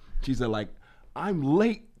tell him, she said, like, I'm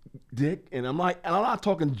late, Dick. And I'm like, and I'm not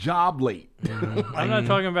talking job late. I'm not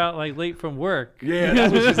talking about like late from work. Yeah,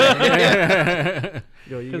 that's what she said.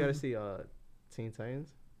 Yo, you gotta see Teen Titans,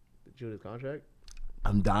 the Judas Contract.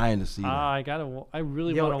 I'm dying to see that. I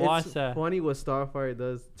really Yo, want to watch it's that. funny what Starfire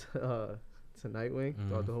does to Nightwing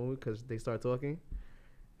throughout the whole movie, because they start talking,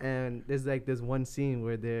 and there's like this one scene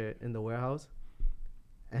where they're in the warehouse,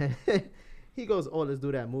 and he goes, "Oh, let's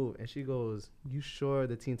do that move," and she goes, "You sure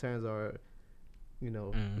the Teen Titans are,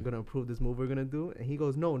 gonna approve this move we're gonna do?" And he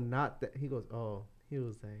goes, "No, not that." He goes, "Oh," he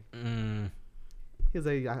was like, "I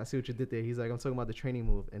see what you did there." He's like, "I'm talking about the training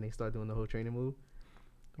move," and they start doing the whole training move.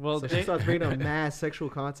 Well, So she starts bringing up mass sexual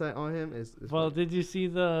contact on him. It's funny. did you see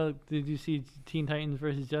Teen Titans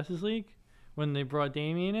versus Justice League when they brought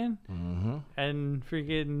Damien in and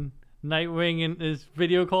freaking Nightwing and is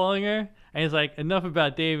video calling her, and he's like, "Enough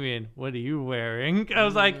about Damien. What are you wearing?" I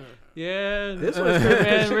was like, "Yeah, This one's crazy.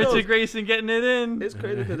 man, She Richard goes- Grayson getting it in." It's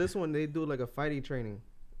crazy because this one they do like a fighting training,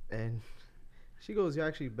 and she goes, "You're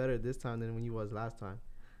actually better this time than when you was last time,"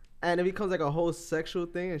 and it becomes like a whole sexual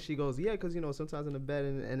thing. And she goes, "Yeah, because sometimes in the bed,"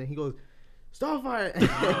 and then he goes, "Starfire," and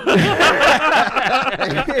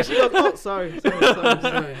she goes, "Oh, sorry."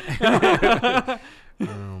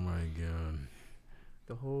 Oh my god.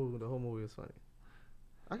 The whole movie is funny.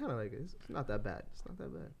 I kind of like it. It's not that bad. It's not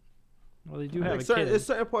that bad. Well, they do have Like a certain, kid. it's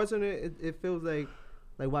certain parts in it. It feels like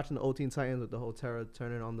watching the old Teen Titans with the whole terror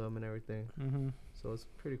turning on them and everything. Mm-hmm. So it's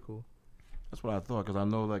pretty cool. That's what I thought, because I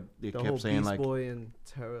know, like, they The whole kept saying, Beast like, Boy and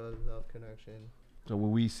Terror love connection. so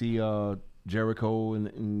will we see Jericho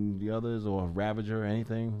and the others, or Ravager or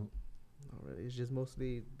anything? Not really. It's just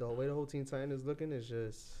mostly the way the whole Teen Titan is looking is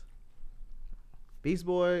just Beast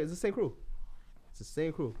Boy. It's the same crew. It's the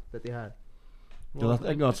same crew that they had. 'Cause I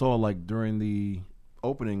think I saw, like, during the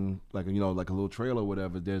opening, like, like a little trailer or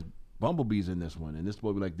whatever, there's Bumblebee's in this one, and this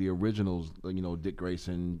will be like the originals, like, Dick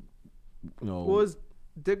Grayson, Was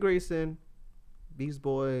Dick Grayson, Beast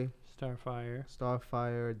Boy, Starfire,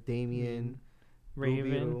 Starfire, Damien, Blue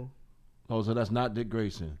Raven. Beetle. Oh, so that's not Dick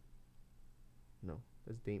Grayson. No.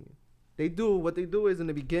 That's Damian. They do what they do is in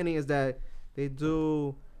the beginning is that they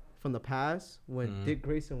do from the past when Dick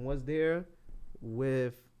Grayson was there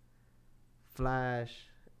with Flash,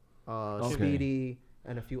 Speedy,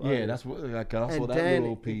 and a few others. Yeah, that's what I saw And that then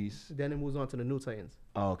little piece. Then it moves on to the New Titans.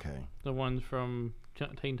 Okay. The ones from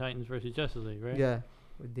Teen Titans versus Justice League, right? Yeah,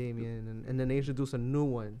 with Damian, and then they introduce a new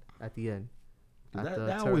one at the end.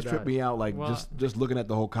 That always tripped me out. Like just looking at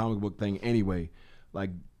the whole comic book thing. Anyway, like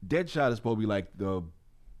Deadshot is supposed to be like the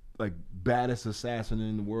baddest assassin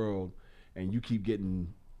in the world, and you keep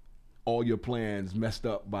getting all your plans messed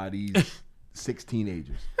up by these 6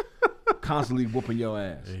 teenagers, constantly whooping your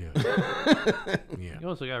ass. Yeah. You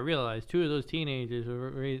also got to realize 2 of those teenagers were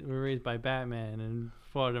raised by Batman and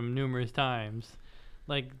fought him numerous times.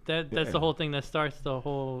 Like that's the whole thing that starts the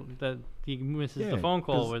whole that he misses the phone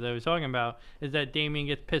call where they were talking about is that Damian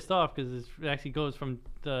gets pissed off because it actually goes from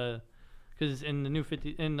because in the new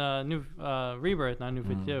Rebirth, not New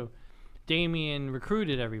 52, Damian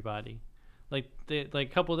recruited everybody. Like a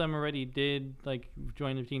couple of them already did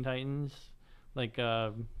join the Teen Titans, like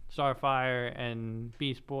Starfire and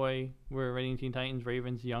Beast Boy were already in Teen Titans.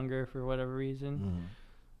 Raven's younger for whatever reason,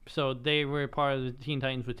 so they were part of the Teen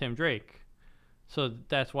Titans with Tim Drake. So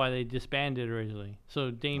that's why they disbanded originally.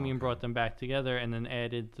 So Damian brought them back together and then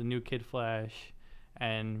added the new Kid Flash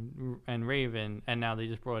and Raven, and now they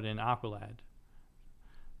just brought in Aqualad,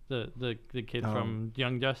 the kid from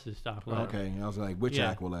Young Justice Aqualad. Okay, I was like, which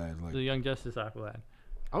Aqualad? Like, the Young Justice Aqualad.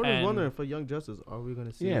 I was just wondering for Young Justice, are we going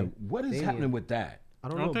to see? Yeah, what is Damian happening with that? I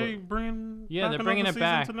don't Aren't know. they bringing? Yeah, they're bringing it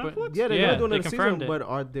back. But Yeah, they're going to do another confirmed season, it. but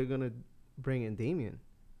are they going to bring in Damian?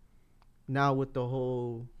 Now with the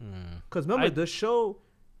whole, because remember the show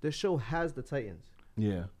has the Titans.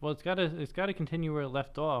 Yeah. Well, it's gotta continue where it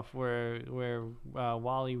left off, where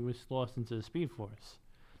Wally was lost into the Speed Force.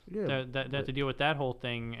 Yeah, They have to deal with that whole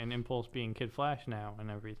thing, and Impulse being Kid Flash now and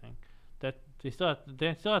everything. That they still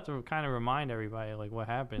have to kind of remind everybody like what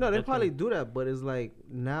happened. No, they That's probably what- do that, but it's like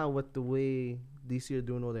now with the way DC are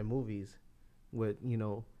doing all their movies, with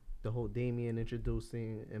the whole Damian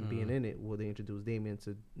introducing and being in it, will they introduce Damian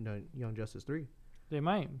to Young Justice 3? That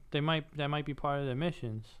might be part of the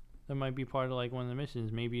missions. That might be part of one of the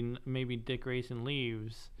missions. Maybe Dick Grayson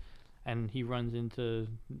leaves, and he runs into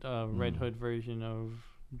a Red Hood version of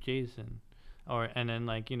Jason, and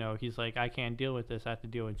then he's like, I can't deal with this. I have to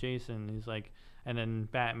deal with Jason. He's like, and then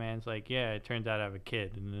Batman's like, yeah, it turns out I have a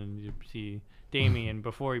kid, and then you see Damian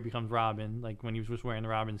before he becomes Robin, like when he was just wearing the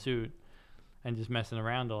Robin suit and just messing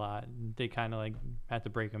around a lot. They kind of had to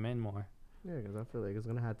break him in more. Yeah, because I feel like they're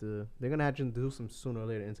gonna have to introduce him sooner or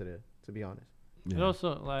later into there. To be honest. It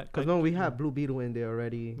also Because when we have Blue Beetle in there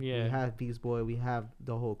already, Yeah. we have Beast Boy, we have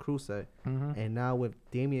the whole crew set, and now with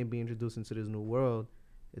Damian being introduced into this new world,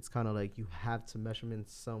 it's kind of like you have to mesh him in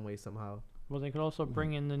some way somehow. Well, they could also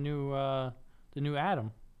bring in the new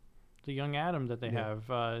Adam, the young Adam that they have,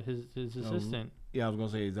 his assistant. Yeah, I was gonna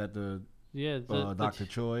say, is that the Dr.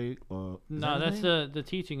 Choi? Or No, that's the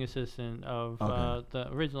teaching assistant of Okay.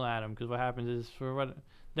 the original Adam. Because what happens is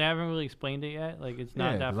they haven't really explained it yet. Like it's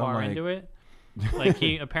not Yeah, that 'cause I'm far like- into it. Like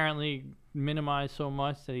he apparently minimized so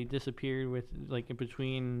much that he disappeared with in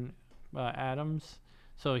between Adams.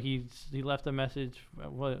 So he left a message.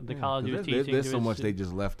 The college he was teaching. There's to so his much they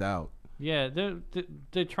just left out. Yeah,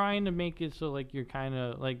 they're trying to make it so you're kind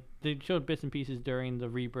of they showed bits and pieces during the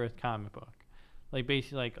Rebirth comic book,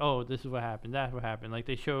 basically oh, this is what happened, that's what happened.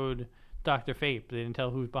 They showed Dr. Fate, but they didn't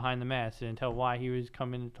tell who's behind the mask, they didn't tell why he was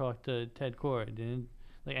coming to talk to Ted Kord, they didn't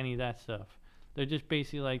any of that stuff. They're just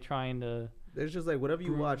basically trying to There's just whatever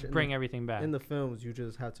you watch, bring everything back in the films, you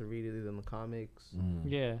just have to read it in the comics.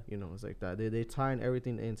 Yeah, It's like that. They're tying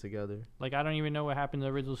everything in together. I don't even know what happened to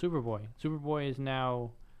the original Superboy. Superboy is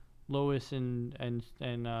now Lois and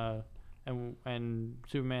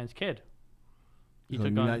Superman's kid. He So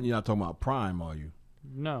took you're, on not talking about Prime, are you?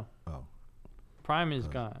 no. Oh. Prime is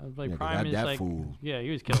gone. Yeah, 'cause Prime is that fool. yeah, he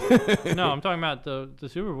was killed. No, I'm talking about the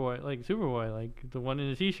Superboy, Superboy, the one in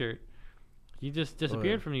the T-shirt. He just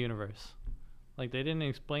disappeared from the universe. They didn't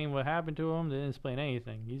explain what happened to him. They didn't explain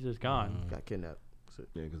anything. He's just gone. Got kidnapped. So,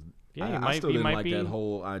 Yeah, because Yeah, I still didn't might like be. that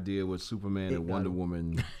whole idea with Superman It and got Wonder him.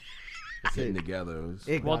 Woman getting together. It was-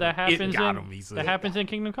 It Well, got that him. happens. got him, he said. That happens in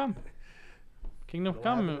Kingdom Come. Kingdom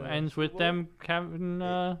Come happened in ends with Superboy? them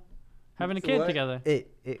having a So kid what? together.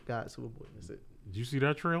 It got Superboy. That's it. Did you see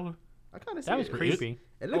that trailer? I kind of That was creepy.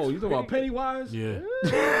 It looks Oh, you talking about pretty Pennywise? Yeah,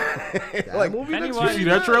 good. Like, that movie looks Pennywise see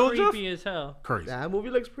that is trailer, creepy as hell. crazy. That movie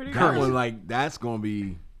looks pretty That good. one, that's gonna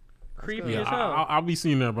be. Creepy Yeah, as hell. I'll be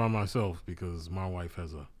seeing that by myself because my wife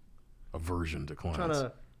has a aversion to clowns. Trying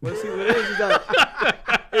to let's see what it is. Is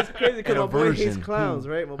that It's crazy because And my a boy hates version. clowns,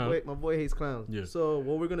 right? My boy hates clowns. Yeah. So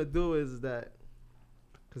what we're gonna do is that,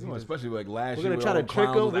 because Especially like last we're year. gonna try to when all trick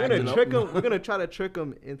clowns him. was We're gonna acting trick up. him. We're gonna try to trick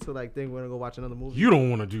him into like thinking we're gonna go watch another movie. You don't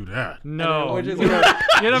want to do that. No, we're just you gonna.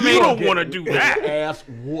 don't You make don't want to do that. Ass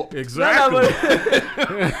whoop. Exactly.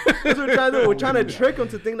 That's what we're trying to do. We're trying to trick him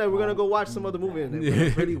to think that we're gonna go watch some other movie and then we're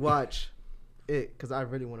gonna really watch it because I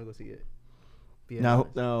really want to go see it. Now,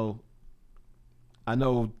 I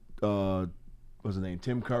know what's his name?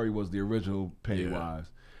 Tim Curry was the original Pennywise,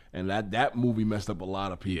 and that movie messed up a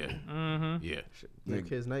lot of people. Yeah. Your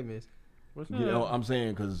kids' nightmares. Wasn't You it? know, I'm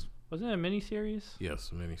saying because Wasn't it a miniseries?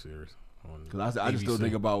 Yes, miniseries. On I just still ABC.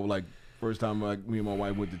 think about like first time like me and my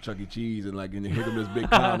wife went to Chuck E. Cheese and like and here come this big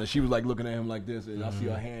clown and she was like looking at him like this and I see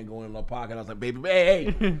her hand going in her pocket. I was like, baby,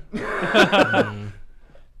 hey.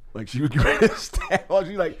 Like she was going to stab.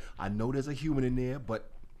 She like, I know there's a human in there, but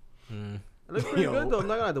It looks pretty Yo. good though. I'm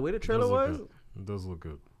not gonna lie. The way the trailer was, It does look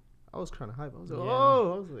good. I was kind of hype. I was like, Yeah.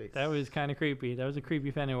 oh, I was like, That was kind of creepy. That was a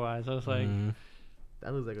creepy Pennywise. I was like,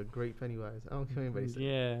 that looks like a great Pennywise. I don't care what anybody says.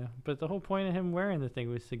 yeah. But the whole point of him wearing the thing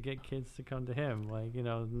was to get kids to come to him. Like, you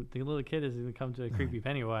know, the little kid is going to come to a creepy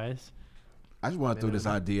Pennywise. I just want to throw this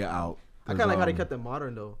idea out. I kind of like how they kept it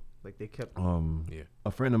modern though. Like they kept. Yeah.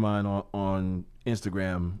 A friend of mine on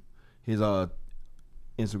Instagram, his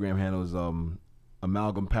Instagram handle is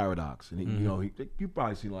Amalgam Paradox, and he, you know, you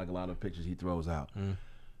probably seen like a lot of pictures he throws out.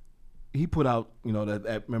 He put out, you know,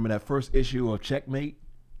 that remember that first issue of Checkmate,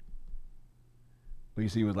 where you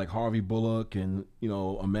see it was like Harvey Bullock and you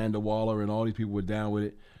know Amanda Waller and all these people were down with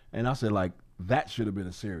it, and I said like that should have been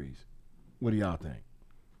a series. What do y'all think?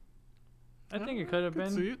 I think it could have I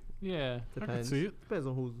could see been. it. Yeah. Depends. see it. Depends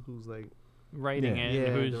on who's like. Writing Yeah. it,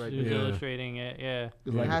 Yeah, who's, the right who's director. illustrating it, yeah.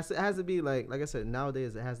 Like, It has to be like I said.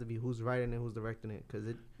 Nowadays, it has to be who's writing it, who's directing it, because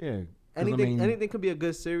it. yeah, 'cause Anything could be a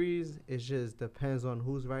good series. It just depends on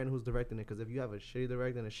who's writing, who's directing it. Because if you have a shitty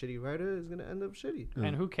director and a shitty writer, it's gonna end up shitty.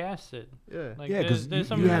 And who cast it? Yeah. Like, yeah, because there's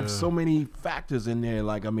some you have Yeah. so many factors in there.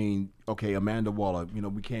 Like, I mean, okay, Amanda Waller. You know,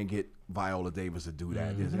 we can't get Viola Davis to do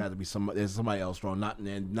that. There's got to be there's somebody else strong. Not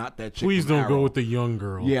that chick. Please from don't go Arrow. with the young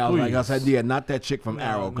girl. Yeah, Please. I said, yeah, not that chick from No,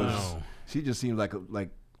 Arrow because no. she just seems like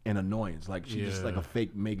an annoyance. Like she's just like Yeah. a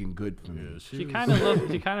fake Megan Good for me. Yeah, She kind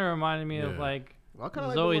of reminded me of Yeah. like Well, I kinda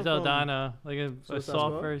like the Zoe one from Saldana, like a Suicide soft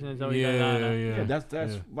Squad? version of Zoe Yeah, Saldana. Yeah, that's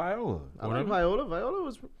Yeah. Viola. I like Whatever. Viola. Viola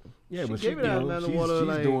was. Yeah, She but gave it out, Amanda Waller, she's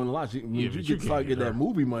like- doing a lot. When Yeah, you but you get can't start get get that her.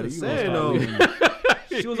 movie money, Just you gonna saying, start though.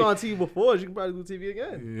 leaving. She was on TV before. She could probably do TV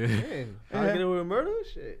again. Yeah. Man, How to Get Away with Murder?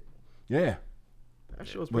 Shit. Yeah. That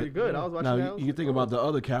shit was But- pretty good. I was watching Now that. I you, was you like, think oh. about the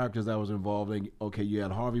other characters that was involved. Like, okay, you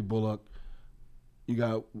had Harvey Bullock. You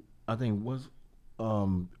got, I think,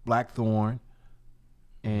 Blackthorn,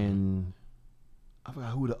 and I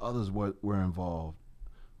forgot who the others were involved.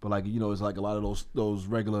 But like you know, it's like a lot of those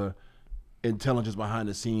regular intelligence behind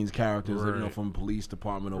the scenes characters, that, you know, Right. from police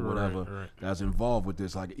department or Right, whatever right. that's involved with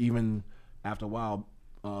this. Like even after a while,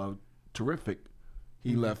 Terrific,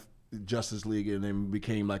 he left Justice League and then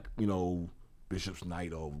became like you know Bishop's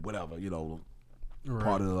Knight or whatever, you know,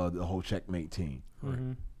 part of the whole Checkmate team.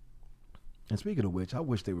 Mhm. And speaking of which, I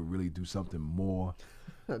wish they would really do something more.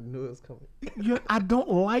 I knew it was coming. I don't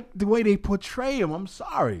like the way they portray him. I'm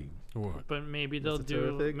sorry. What? But maybe they'll Mr. do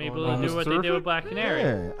Terrific maybe on- they'll do Mr. what they did Terrific? with Black Canary.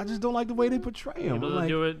 Yeah, I just don't like the way they portray him. Maybe I'm they'll like,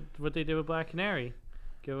 do what they did with Black Canary.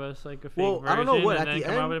 Give us like a fake Well, version I don't know what, and at then the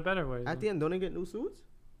come out end- with a better version. At the end, don't they get new suits?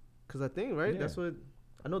 Because I think, right? Yeah. That's what.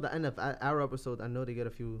 I know the end of our episode, I know they get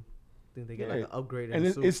a few. I think they get like Yeah. an upgrade in and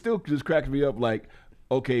the suit. it still just cracks me up. Like,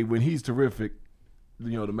 okay, when he's Terrific,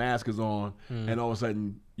 you know, the mask is on, and all of a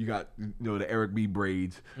sudden you got you know the Eric B.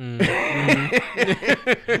 braids.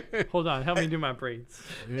 Hold on, help me do my braids.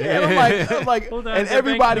 Yeah, I'm like, Hold on, and the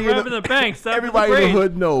everybody bank, in the bank. Stop with everybody in the braids.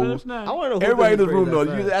 hood knows. But it's I not. want to know who Everybody in does the his room braids knows.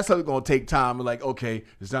 that fast. That's something gonna take time. And like, okay,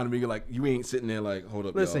 it's time to be like, you ain't sitting there like, hold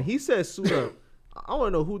up. Listen, y'all. he said suit up. I want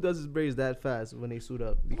to know who does his braids that fast when they suit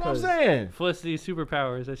up. You know what I'm Because saying? Felicity's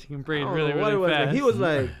superpowers that she can braid I don't really, know what it really was, but fast. he was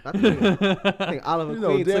like, I think Oliver You know,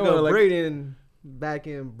 Queen damn took well, a like- braiding back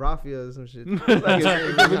in Brafia or some shit. Like,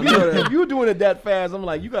 If you're doing it that fast, I'm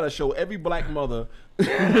like, you gotta show every black mother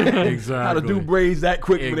Exactly. how to do braids that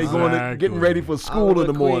quick when they going to, Exactly. getting ready for school in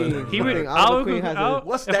the morning. He I would. think Oliver Queen has a-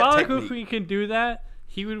 What's if that Oliver technique? Queen can do that,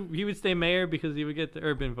 he would stay mayor because he would get the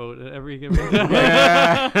urban vote at every given.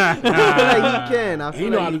 I feel like he can. I feel He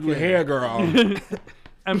know like how to he do can. hair, girl.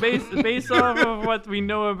 And based off of what we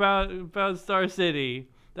know about Star City,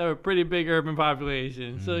 they have a pretty big urban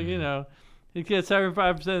population. So you know, He gets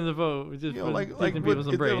 75% of the vote. Just You know, for like taking people's is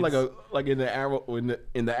there braids. like in the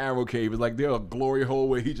arrow cave, it's like there a glory hole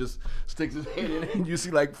where he just sticks his head in, and you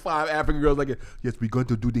see like 5 African girls like, yes, we're going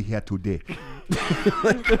to do the hair today.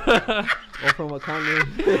 Or from Wakanda.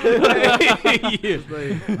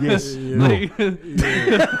 Yes, no.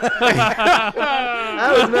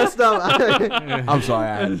 That was messed up. I'm sorry,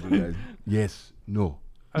 I had to do that. Yes, no.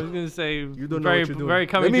 I was gonna say You don't know very, what you're doing. very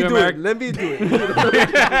coming Let me to do America. it. Let me do it.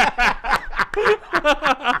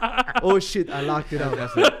 Oh shit! I locked it out.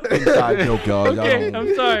 Inside joke, y'all. Okay, Y'all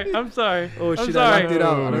I'm sorry. I'm sorry. Oh I'm shit! I sorry. locked it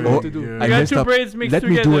out. I don't know Oh, what to do. I got messed two up. braids mixed Let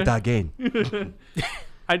me do it together. again.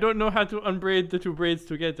 I don't know how to unbraid the two braids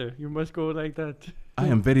together. You must go like that. I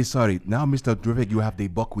am very sorry. Now, Mr. Drivik, you have the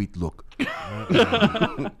buckwheat look.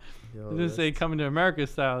 Yo, Just say coming to America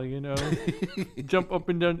style, you know. Jump up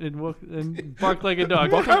and down and walk and bark like a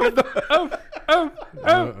dog.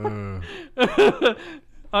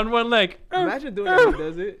 On one leg. Imagine doing that. He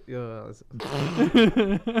does it. Yo,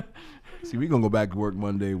 See, we're going to go back to work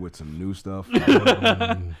Monday with some new stuff. we're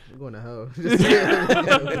going to hell. We're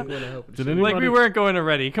going to hell. Did Like anybody? we weren't going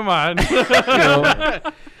already. Come on.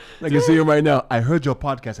 Like you see him right now. I heard your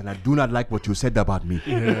podcast and I do not like what you said about me.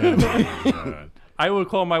 Yeah, my God. I will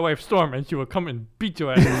call my wife Storm and she will come and beat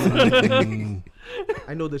your ass.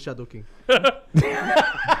 I know the Shadow King.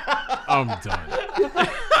 I'm done.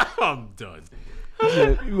 I'm done.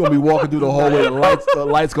 You're going to be walking through the hallway, the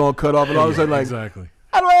lights going to cut off, and all of a sudden, like, Exactly.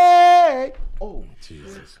 oh,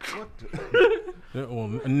 Jesus. Yeah, well,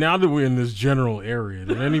 now that we're in this general area,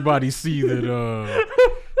 did anybody see that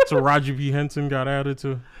Taraji P. Henson got added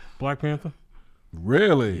to Black Panther?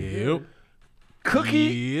 really? Yep. Cookie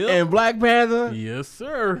Yep. and Black Panther? Yes,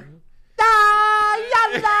 sir.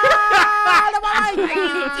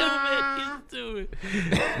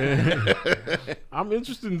 I'm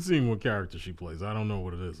interested in seeing what character she plays. I don't know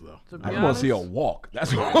what it is though. To be I want to see her honest- walk.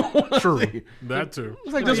 That's what I want to True. see. That too.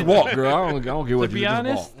 It's like, just walk, girl. I don't care what To you be just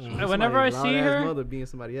honest, walk. whenever I Somebody see loud-ass her, mother being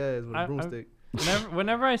somebody ass with a broomstick.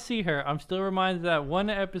 whenever I see her, I'm still reminded of that one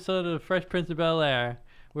episode of Fresh Prince of Bel-Air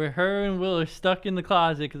where her and Will are stuck in the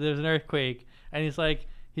closet because there's an earthquake, and he's like,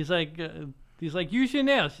 use your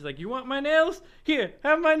nails. She's like, you want my nails? Here,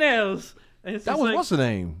 have my nails. And it's That just was, like, what's the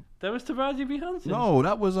name? that was Taraji P. Henson. No,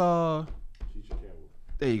 that was,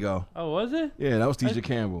 there you go. Oh, was it? Yeah, that was Tisha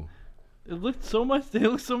Campbell. It looked so much. They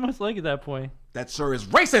looked so much like at that point. That sir is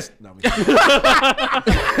racist. No,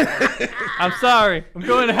 I'm sorry. I'm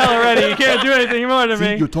going to hell already. You can't do anything more to See,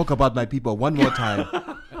 me. you talk about my people one more time.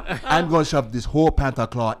 I'm going to shove this whole panther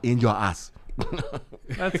claw in your ass.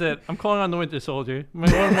 That's it. I'm calling on the Winter Soldier. My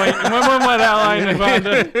one white ally in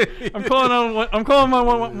Nevada. I'm calling my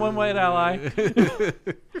one white ally.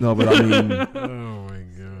 No, but I mean, Oh my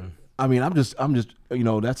God. I'm just,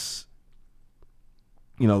 that's,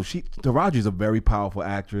 Taraji's a very powerful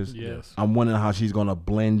actress. Yes. I'm wondering how she's gonna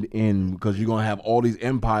blend in because you're gonna have all these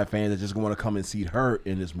Empire fans that just want to come and see her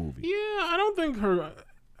in this movie. Yeah, I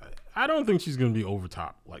don't think she's gonna be over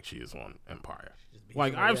top like she is on Empire.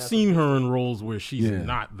 Like I've seen her in roles where she's Yeah.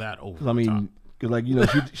 not that over 'Cause, I mean,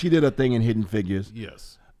 top. 'cause, she did a thing in Hidden Figures,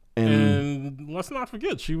 Yes. and And let's not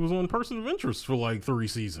forget she was on Person of Interest for like 3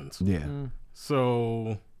 seasons. yeah,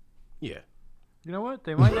 So yeah. You know what?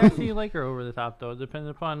 They might actually like her over the top, though, depending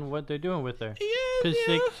upon what they're doing with her. Because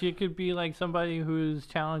she could be like somebody who's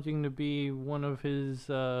challenging to be one of his,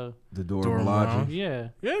 the Dora Dora Milaje. Milaje. yeah.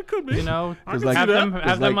 Yeah, it could be. You know, I can like- see have that. them, It's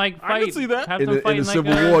have them like- like I fight. can see that. Have In them the fighting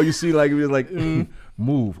Civil like War, you see like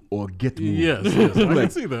move or get moved. Yes, I can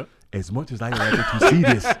Like, see that. as much as I like to see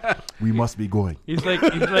this, we must be going. He's like,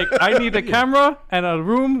 I need a camera and a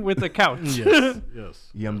room with a couch. Yes, yes,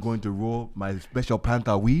 Yeah, I'm going to roll my special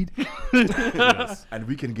panther weed, yes. and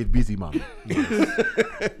we can get busy, mom.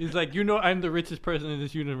 He's like, I'm the richest person in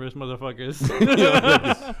this universe, motherfuckers.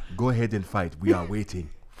 Go ahead and fight. We are waiting.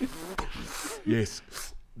 Yes.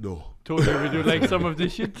 No. Told you we do like some of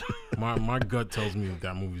this shit. My gut tells me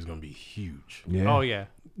that movie's gonna be huge. Yeah. Oh yeah.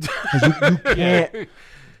 You can't.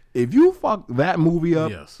 If you fuck that movie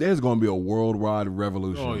up, Yes. there's gonna be a worldwide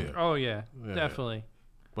revolution. Oh yeah, Oh yeah. Yeah. Definitely.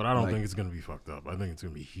 but I don't Like- think it's gonna be fucked up. I think it's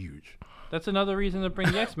gonna be huge. That's another reason to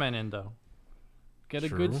bring the X-Men in, though. Get a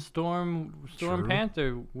good True. Storm True.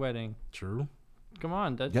 Panther wedding. True. Come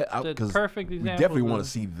on, that's Yeah, that's 'cause perfect We example. definitely of- want to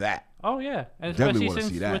see that. Oh yeah, and Definitely especially wanna see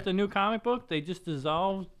since that. with the new comic book, they just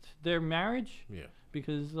dissolved their marriage Yeah.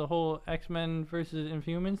 because the whole X-Men versus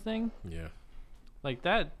Inhumans thing, Yeah. like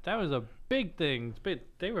that was a big thing. But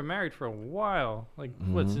they were married for a while, like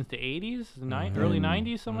what, Mm-hmm. since the 80s, early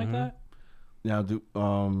 90s, something like that. Now,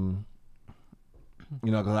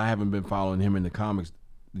 because I haven't been following him in the comics,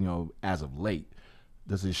 as of late.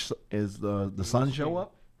 Does the sun show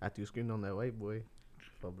up? After you screamed on that white boy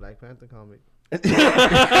for Black Panther comic. Hey,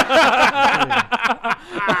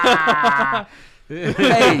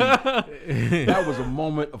 that was a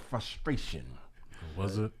moment of frustration.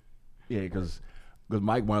 Was it? Yeah, because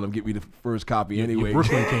Mike wound up getting me the first copy anyway.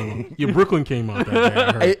 Your Brooklyn came out that day.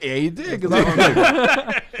 I heard. Yeah, he did. Because I was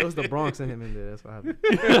like, It was the Bronx and him in there. That's what happened.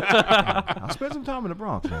 I spent some time in the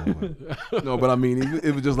Bronx. Man. No, but I mean,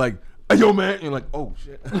 it was just like, hey, yo, man. And you're like, oh,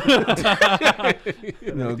 shit.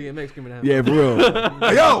 You know, DMX screaming at him. yeah, for real.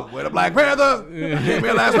 Hey, yo, where the Black Panther? You came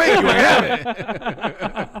here last week. You ain't have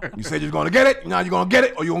it. You said you was going to get it. Now you're going to get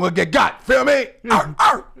it or you're going to get got. Feel me? Arr,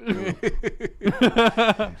 arr.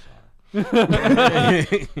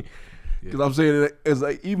 Because I'm saying it's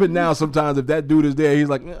like even now sometimes if that dude is there, he's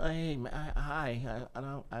like, hey, hi,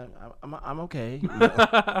 I'm okay. You know?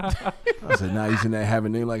 I said, nah, he's in there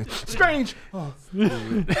having name like Strange. Oh,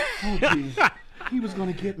 geez. He was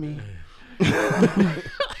gonna get me. Oh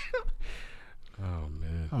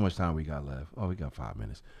man, how much time we got left? Oh, we got 5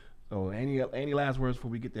 minutes. So any last words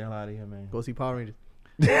before we get the hell out of here, man? Go see Power Rangers.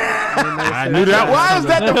 I knew that. Why is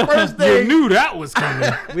that the first thing? You knew that was coming.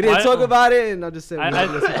 We didn't talk about it, and I just said we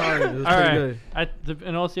had to go see Power Rangers. It was All pretty right. good.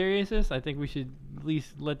 In all seriousness, I think we should at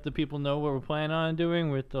least let the people know what we're planning on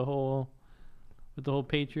doing with the whole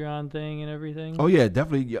Patreon thing and everything. Oh yeah,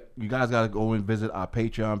 definitely. You guys got to go and visit our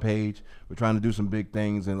Patreon page. We're trying to do some big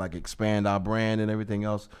things and like expand our brand and everything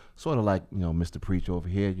else. Sort of like Mr. Preach over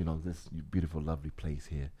here. This beautiful, lovely place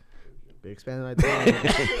here. Big expanding like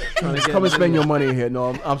that. Come and spend your money here.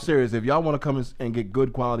 No, I'm serious. If y'all want to come and get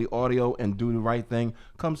good quality audio and do the right thing,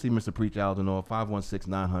 come see Mr. Preach Aldenor,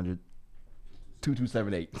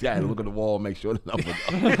 516-900-2278. Yeah, look at the wall, make sure the number.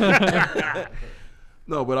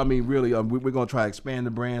 No, but I mean, really, we're gonna try to expand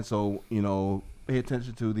the brand. So pay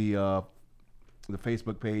attention to the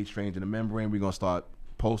Facebook page, Strange in the Membrane. We're gonna start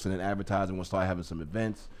posting and advertising. We'll start having some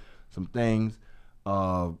events, some things.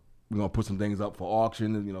 We're going to put some things up for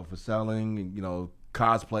auction, for selling, and,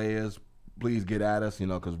 cosplayers. Please get at us,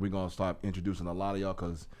 because we're going to start introducing a lot of y'all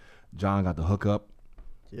because John got the hookup.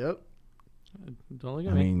 Yep. Don't look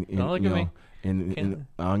at me. Don't look at me. And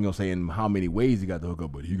I'm going to say in how many ways he got the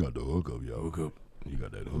hookup, but he got the hookup, y'all. Hookup. He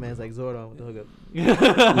got that hookup. Man's like Zordon with the hookup.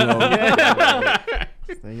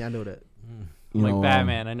 And y'all know that. Like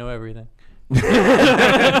Batman, I know everything.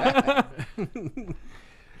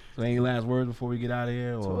 So any last words before we get out of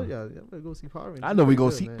here? Or? Told y'all better go see Power Rangers. I know we go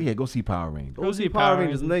see. Man. Yeah, go see Power Rangers. Go see Power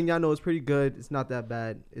Rangers. Letting y'all know it's pretty good. It's not that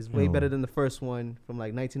bad. It's way better than the first one from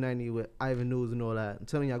like 1990 with Ivan News and all that. I'm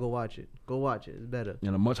telling y'all, go watch it. Go watch it. It's better.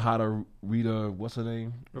 And a much hotter Rita. What's her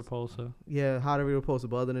name? Repulsa. Yeah, hotter Rita Repulsa.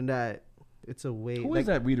 But other than that, it's a way. Who is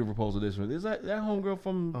that Rita Repulsa? This one is that homegirl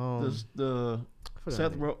from the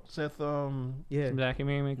Seth. Yeah.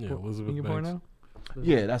 Elizabeth Banks.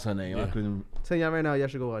 Yeah, that's her name. Yeah. I couldn't tell y'all right now, y'all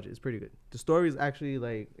should go watch it. It's pretty good. The story is actually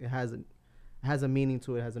like it has a meaning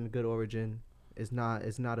to it. It has a good origin. It's not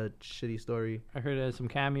a shitty story. I heard it has some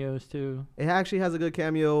cameos too. It actually has a good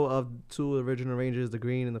cameo of two original Rangers, the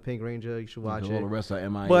Green and the Pink Ranger. You should watch it. All the rest are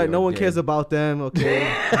MIA. But no one cares about them. Okay,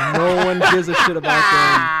 no one gives a shit about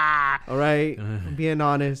them. All right, I'm being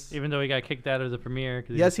honest. Even though he got kicked out of the premiere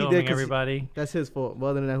because yes, he did. Everybody. That's his fault. But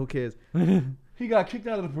other than that, who cares? He got kicked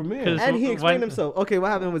out of the premiere. And he explained himself. Okay, what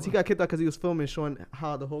happened was he got kicked out because he was filming, showing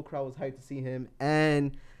how the whole crowd was hyped to see him.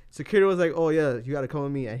 And security was like, oh, yeah, you got to come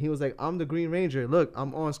with me. And he was like, I'm the Green Ranger. Look,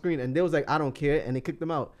 I'm on screen. And they was like, I don't care. And they kicked him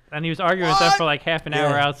out. And he was arguing with them for like half an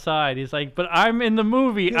hour outside. He's like, but I'm in the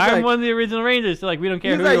movie. I'm like, one of the original Rangers. So like, we don't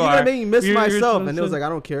care who you are. You're going to make me miss myself. And they was like, I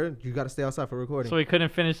don't care. You got to stay outside for recording. So he couldn't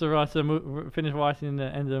finish finish watching the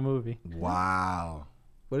end of the movie. Wow.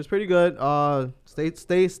 But it's pretty good. Stay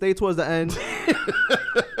towards the end.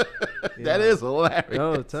 That is hilarious.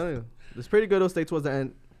 No, I'm telling you. It's pretty good. Though. Stay towards the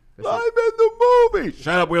end. I'm in the movie.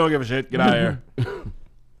 Shut up. We don't give a shit. Get out of here.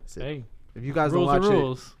 Hey. If you guys don't watch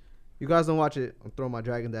it, you guys don't watch it, I'm throwing my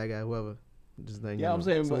Dragon Dagger at whoever. Just letting you know. I'm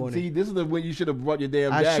saying, see, this is the way you should have brought your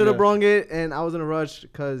damn dagger. I should have brought it, and I was in a rush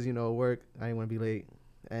because, work. I didn't want to be late.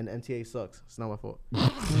 And MTA sucks. It's not my fault.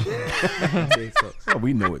 MTA sucks. Oh,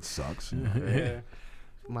 we know it sucks. Yeah.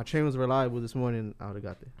 If my train was reliable this morning, I would have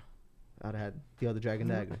got there. I would have had the other Dragon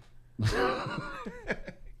Dagger.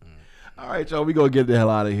 All right, y'all. We gonna get the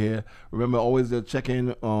hell out of here. Remember, always to check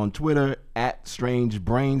in on Twitter at Strange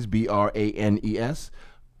Brains, BRANES.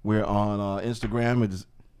 We're on Instagram. It's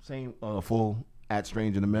same full at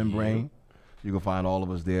Strange in the Membrane. You can find all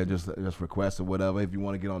of us there. Just request or whatever. If you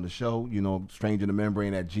want to get on the show,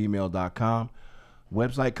 strangeinthemembrane at gmail.com.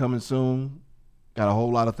 Website coming soon. Got a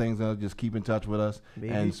whole lot of things. Just keep in touch with us.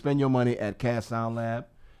 Maybe. And spend your money at Cast Sound Lab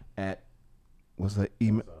at what's the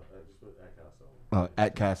email?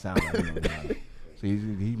 At Cast Sound Lab. See,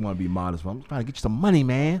 he want to be modest. I'm trying to get you some money,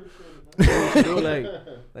 man.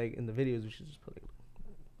 like in the videos, we should just put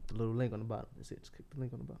the little link on the bottom. That's it. Just click the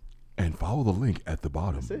link on the bottom. And follow the link at the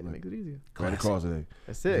bottom. That's it. Makes it easier. Right across it.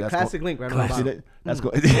 That's it. Classic link right on the bottom. That's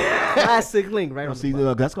going. Classic link right on the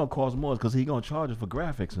bottom. That's gonna cost more because he gonna charge us for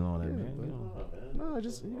graphics and all that, man. No,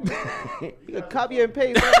 just you can copy and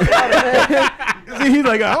paste. Man. See, he's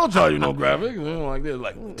like, I don't charge you no graphics. Like this,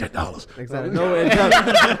 like $10. Exactly. No way.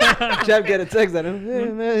 Jeff get a text at him.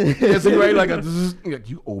 Hey, man. It's great. Like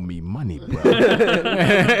you owe me money, bro.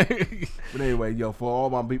 But anyway, yo, for all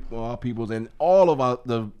my peoples and all of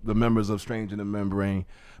the members of Strange in the Membrane,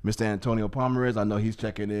 Mr. Antonio Pomerez, I know he's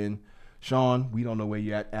checking in. Sean, we don't know where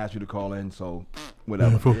you at. Asked you to call in, so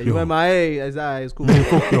whatever. You MIA, it's cool.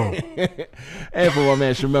 And for my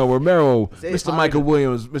man Shamel Romero, Mr. Michael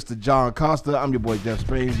Williams, Mr. John Costa, I'm your boy Jeff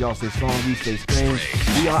Strange. Y'all stay strong, we stay strange.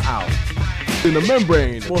 We are out. In the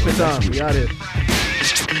Membrane. More for time. We out here.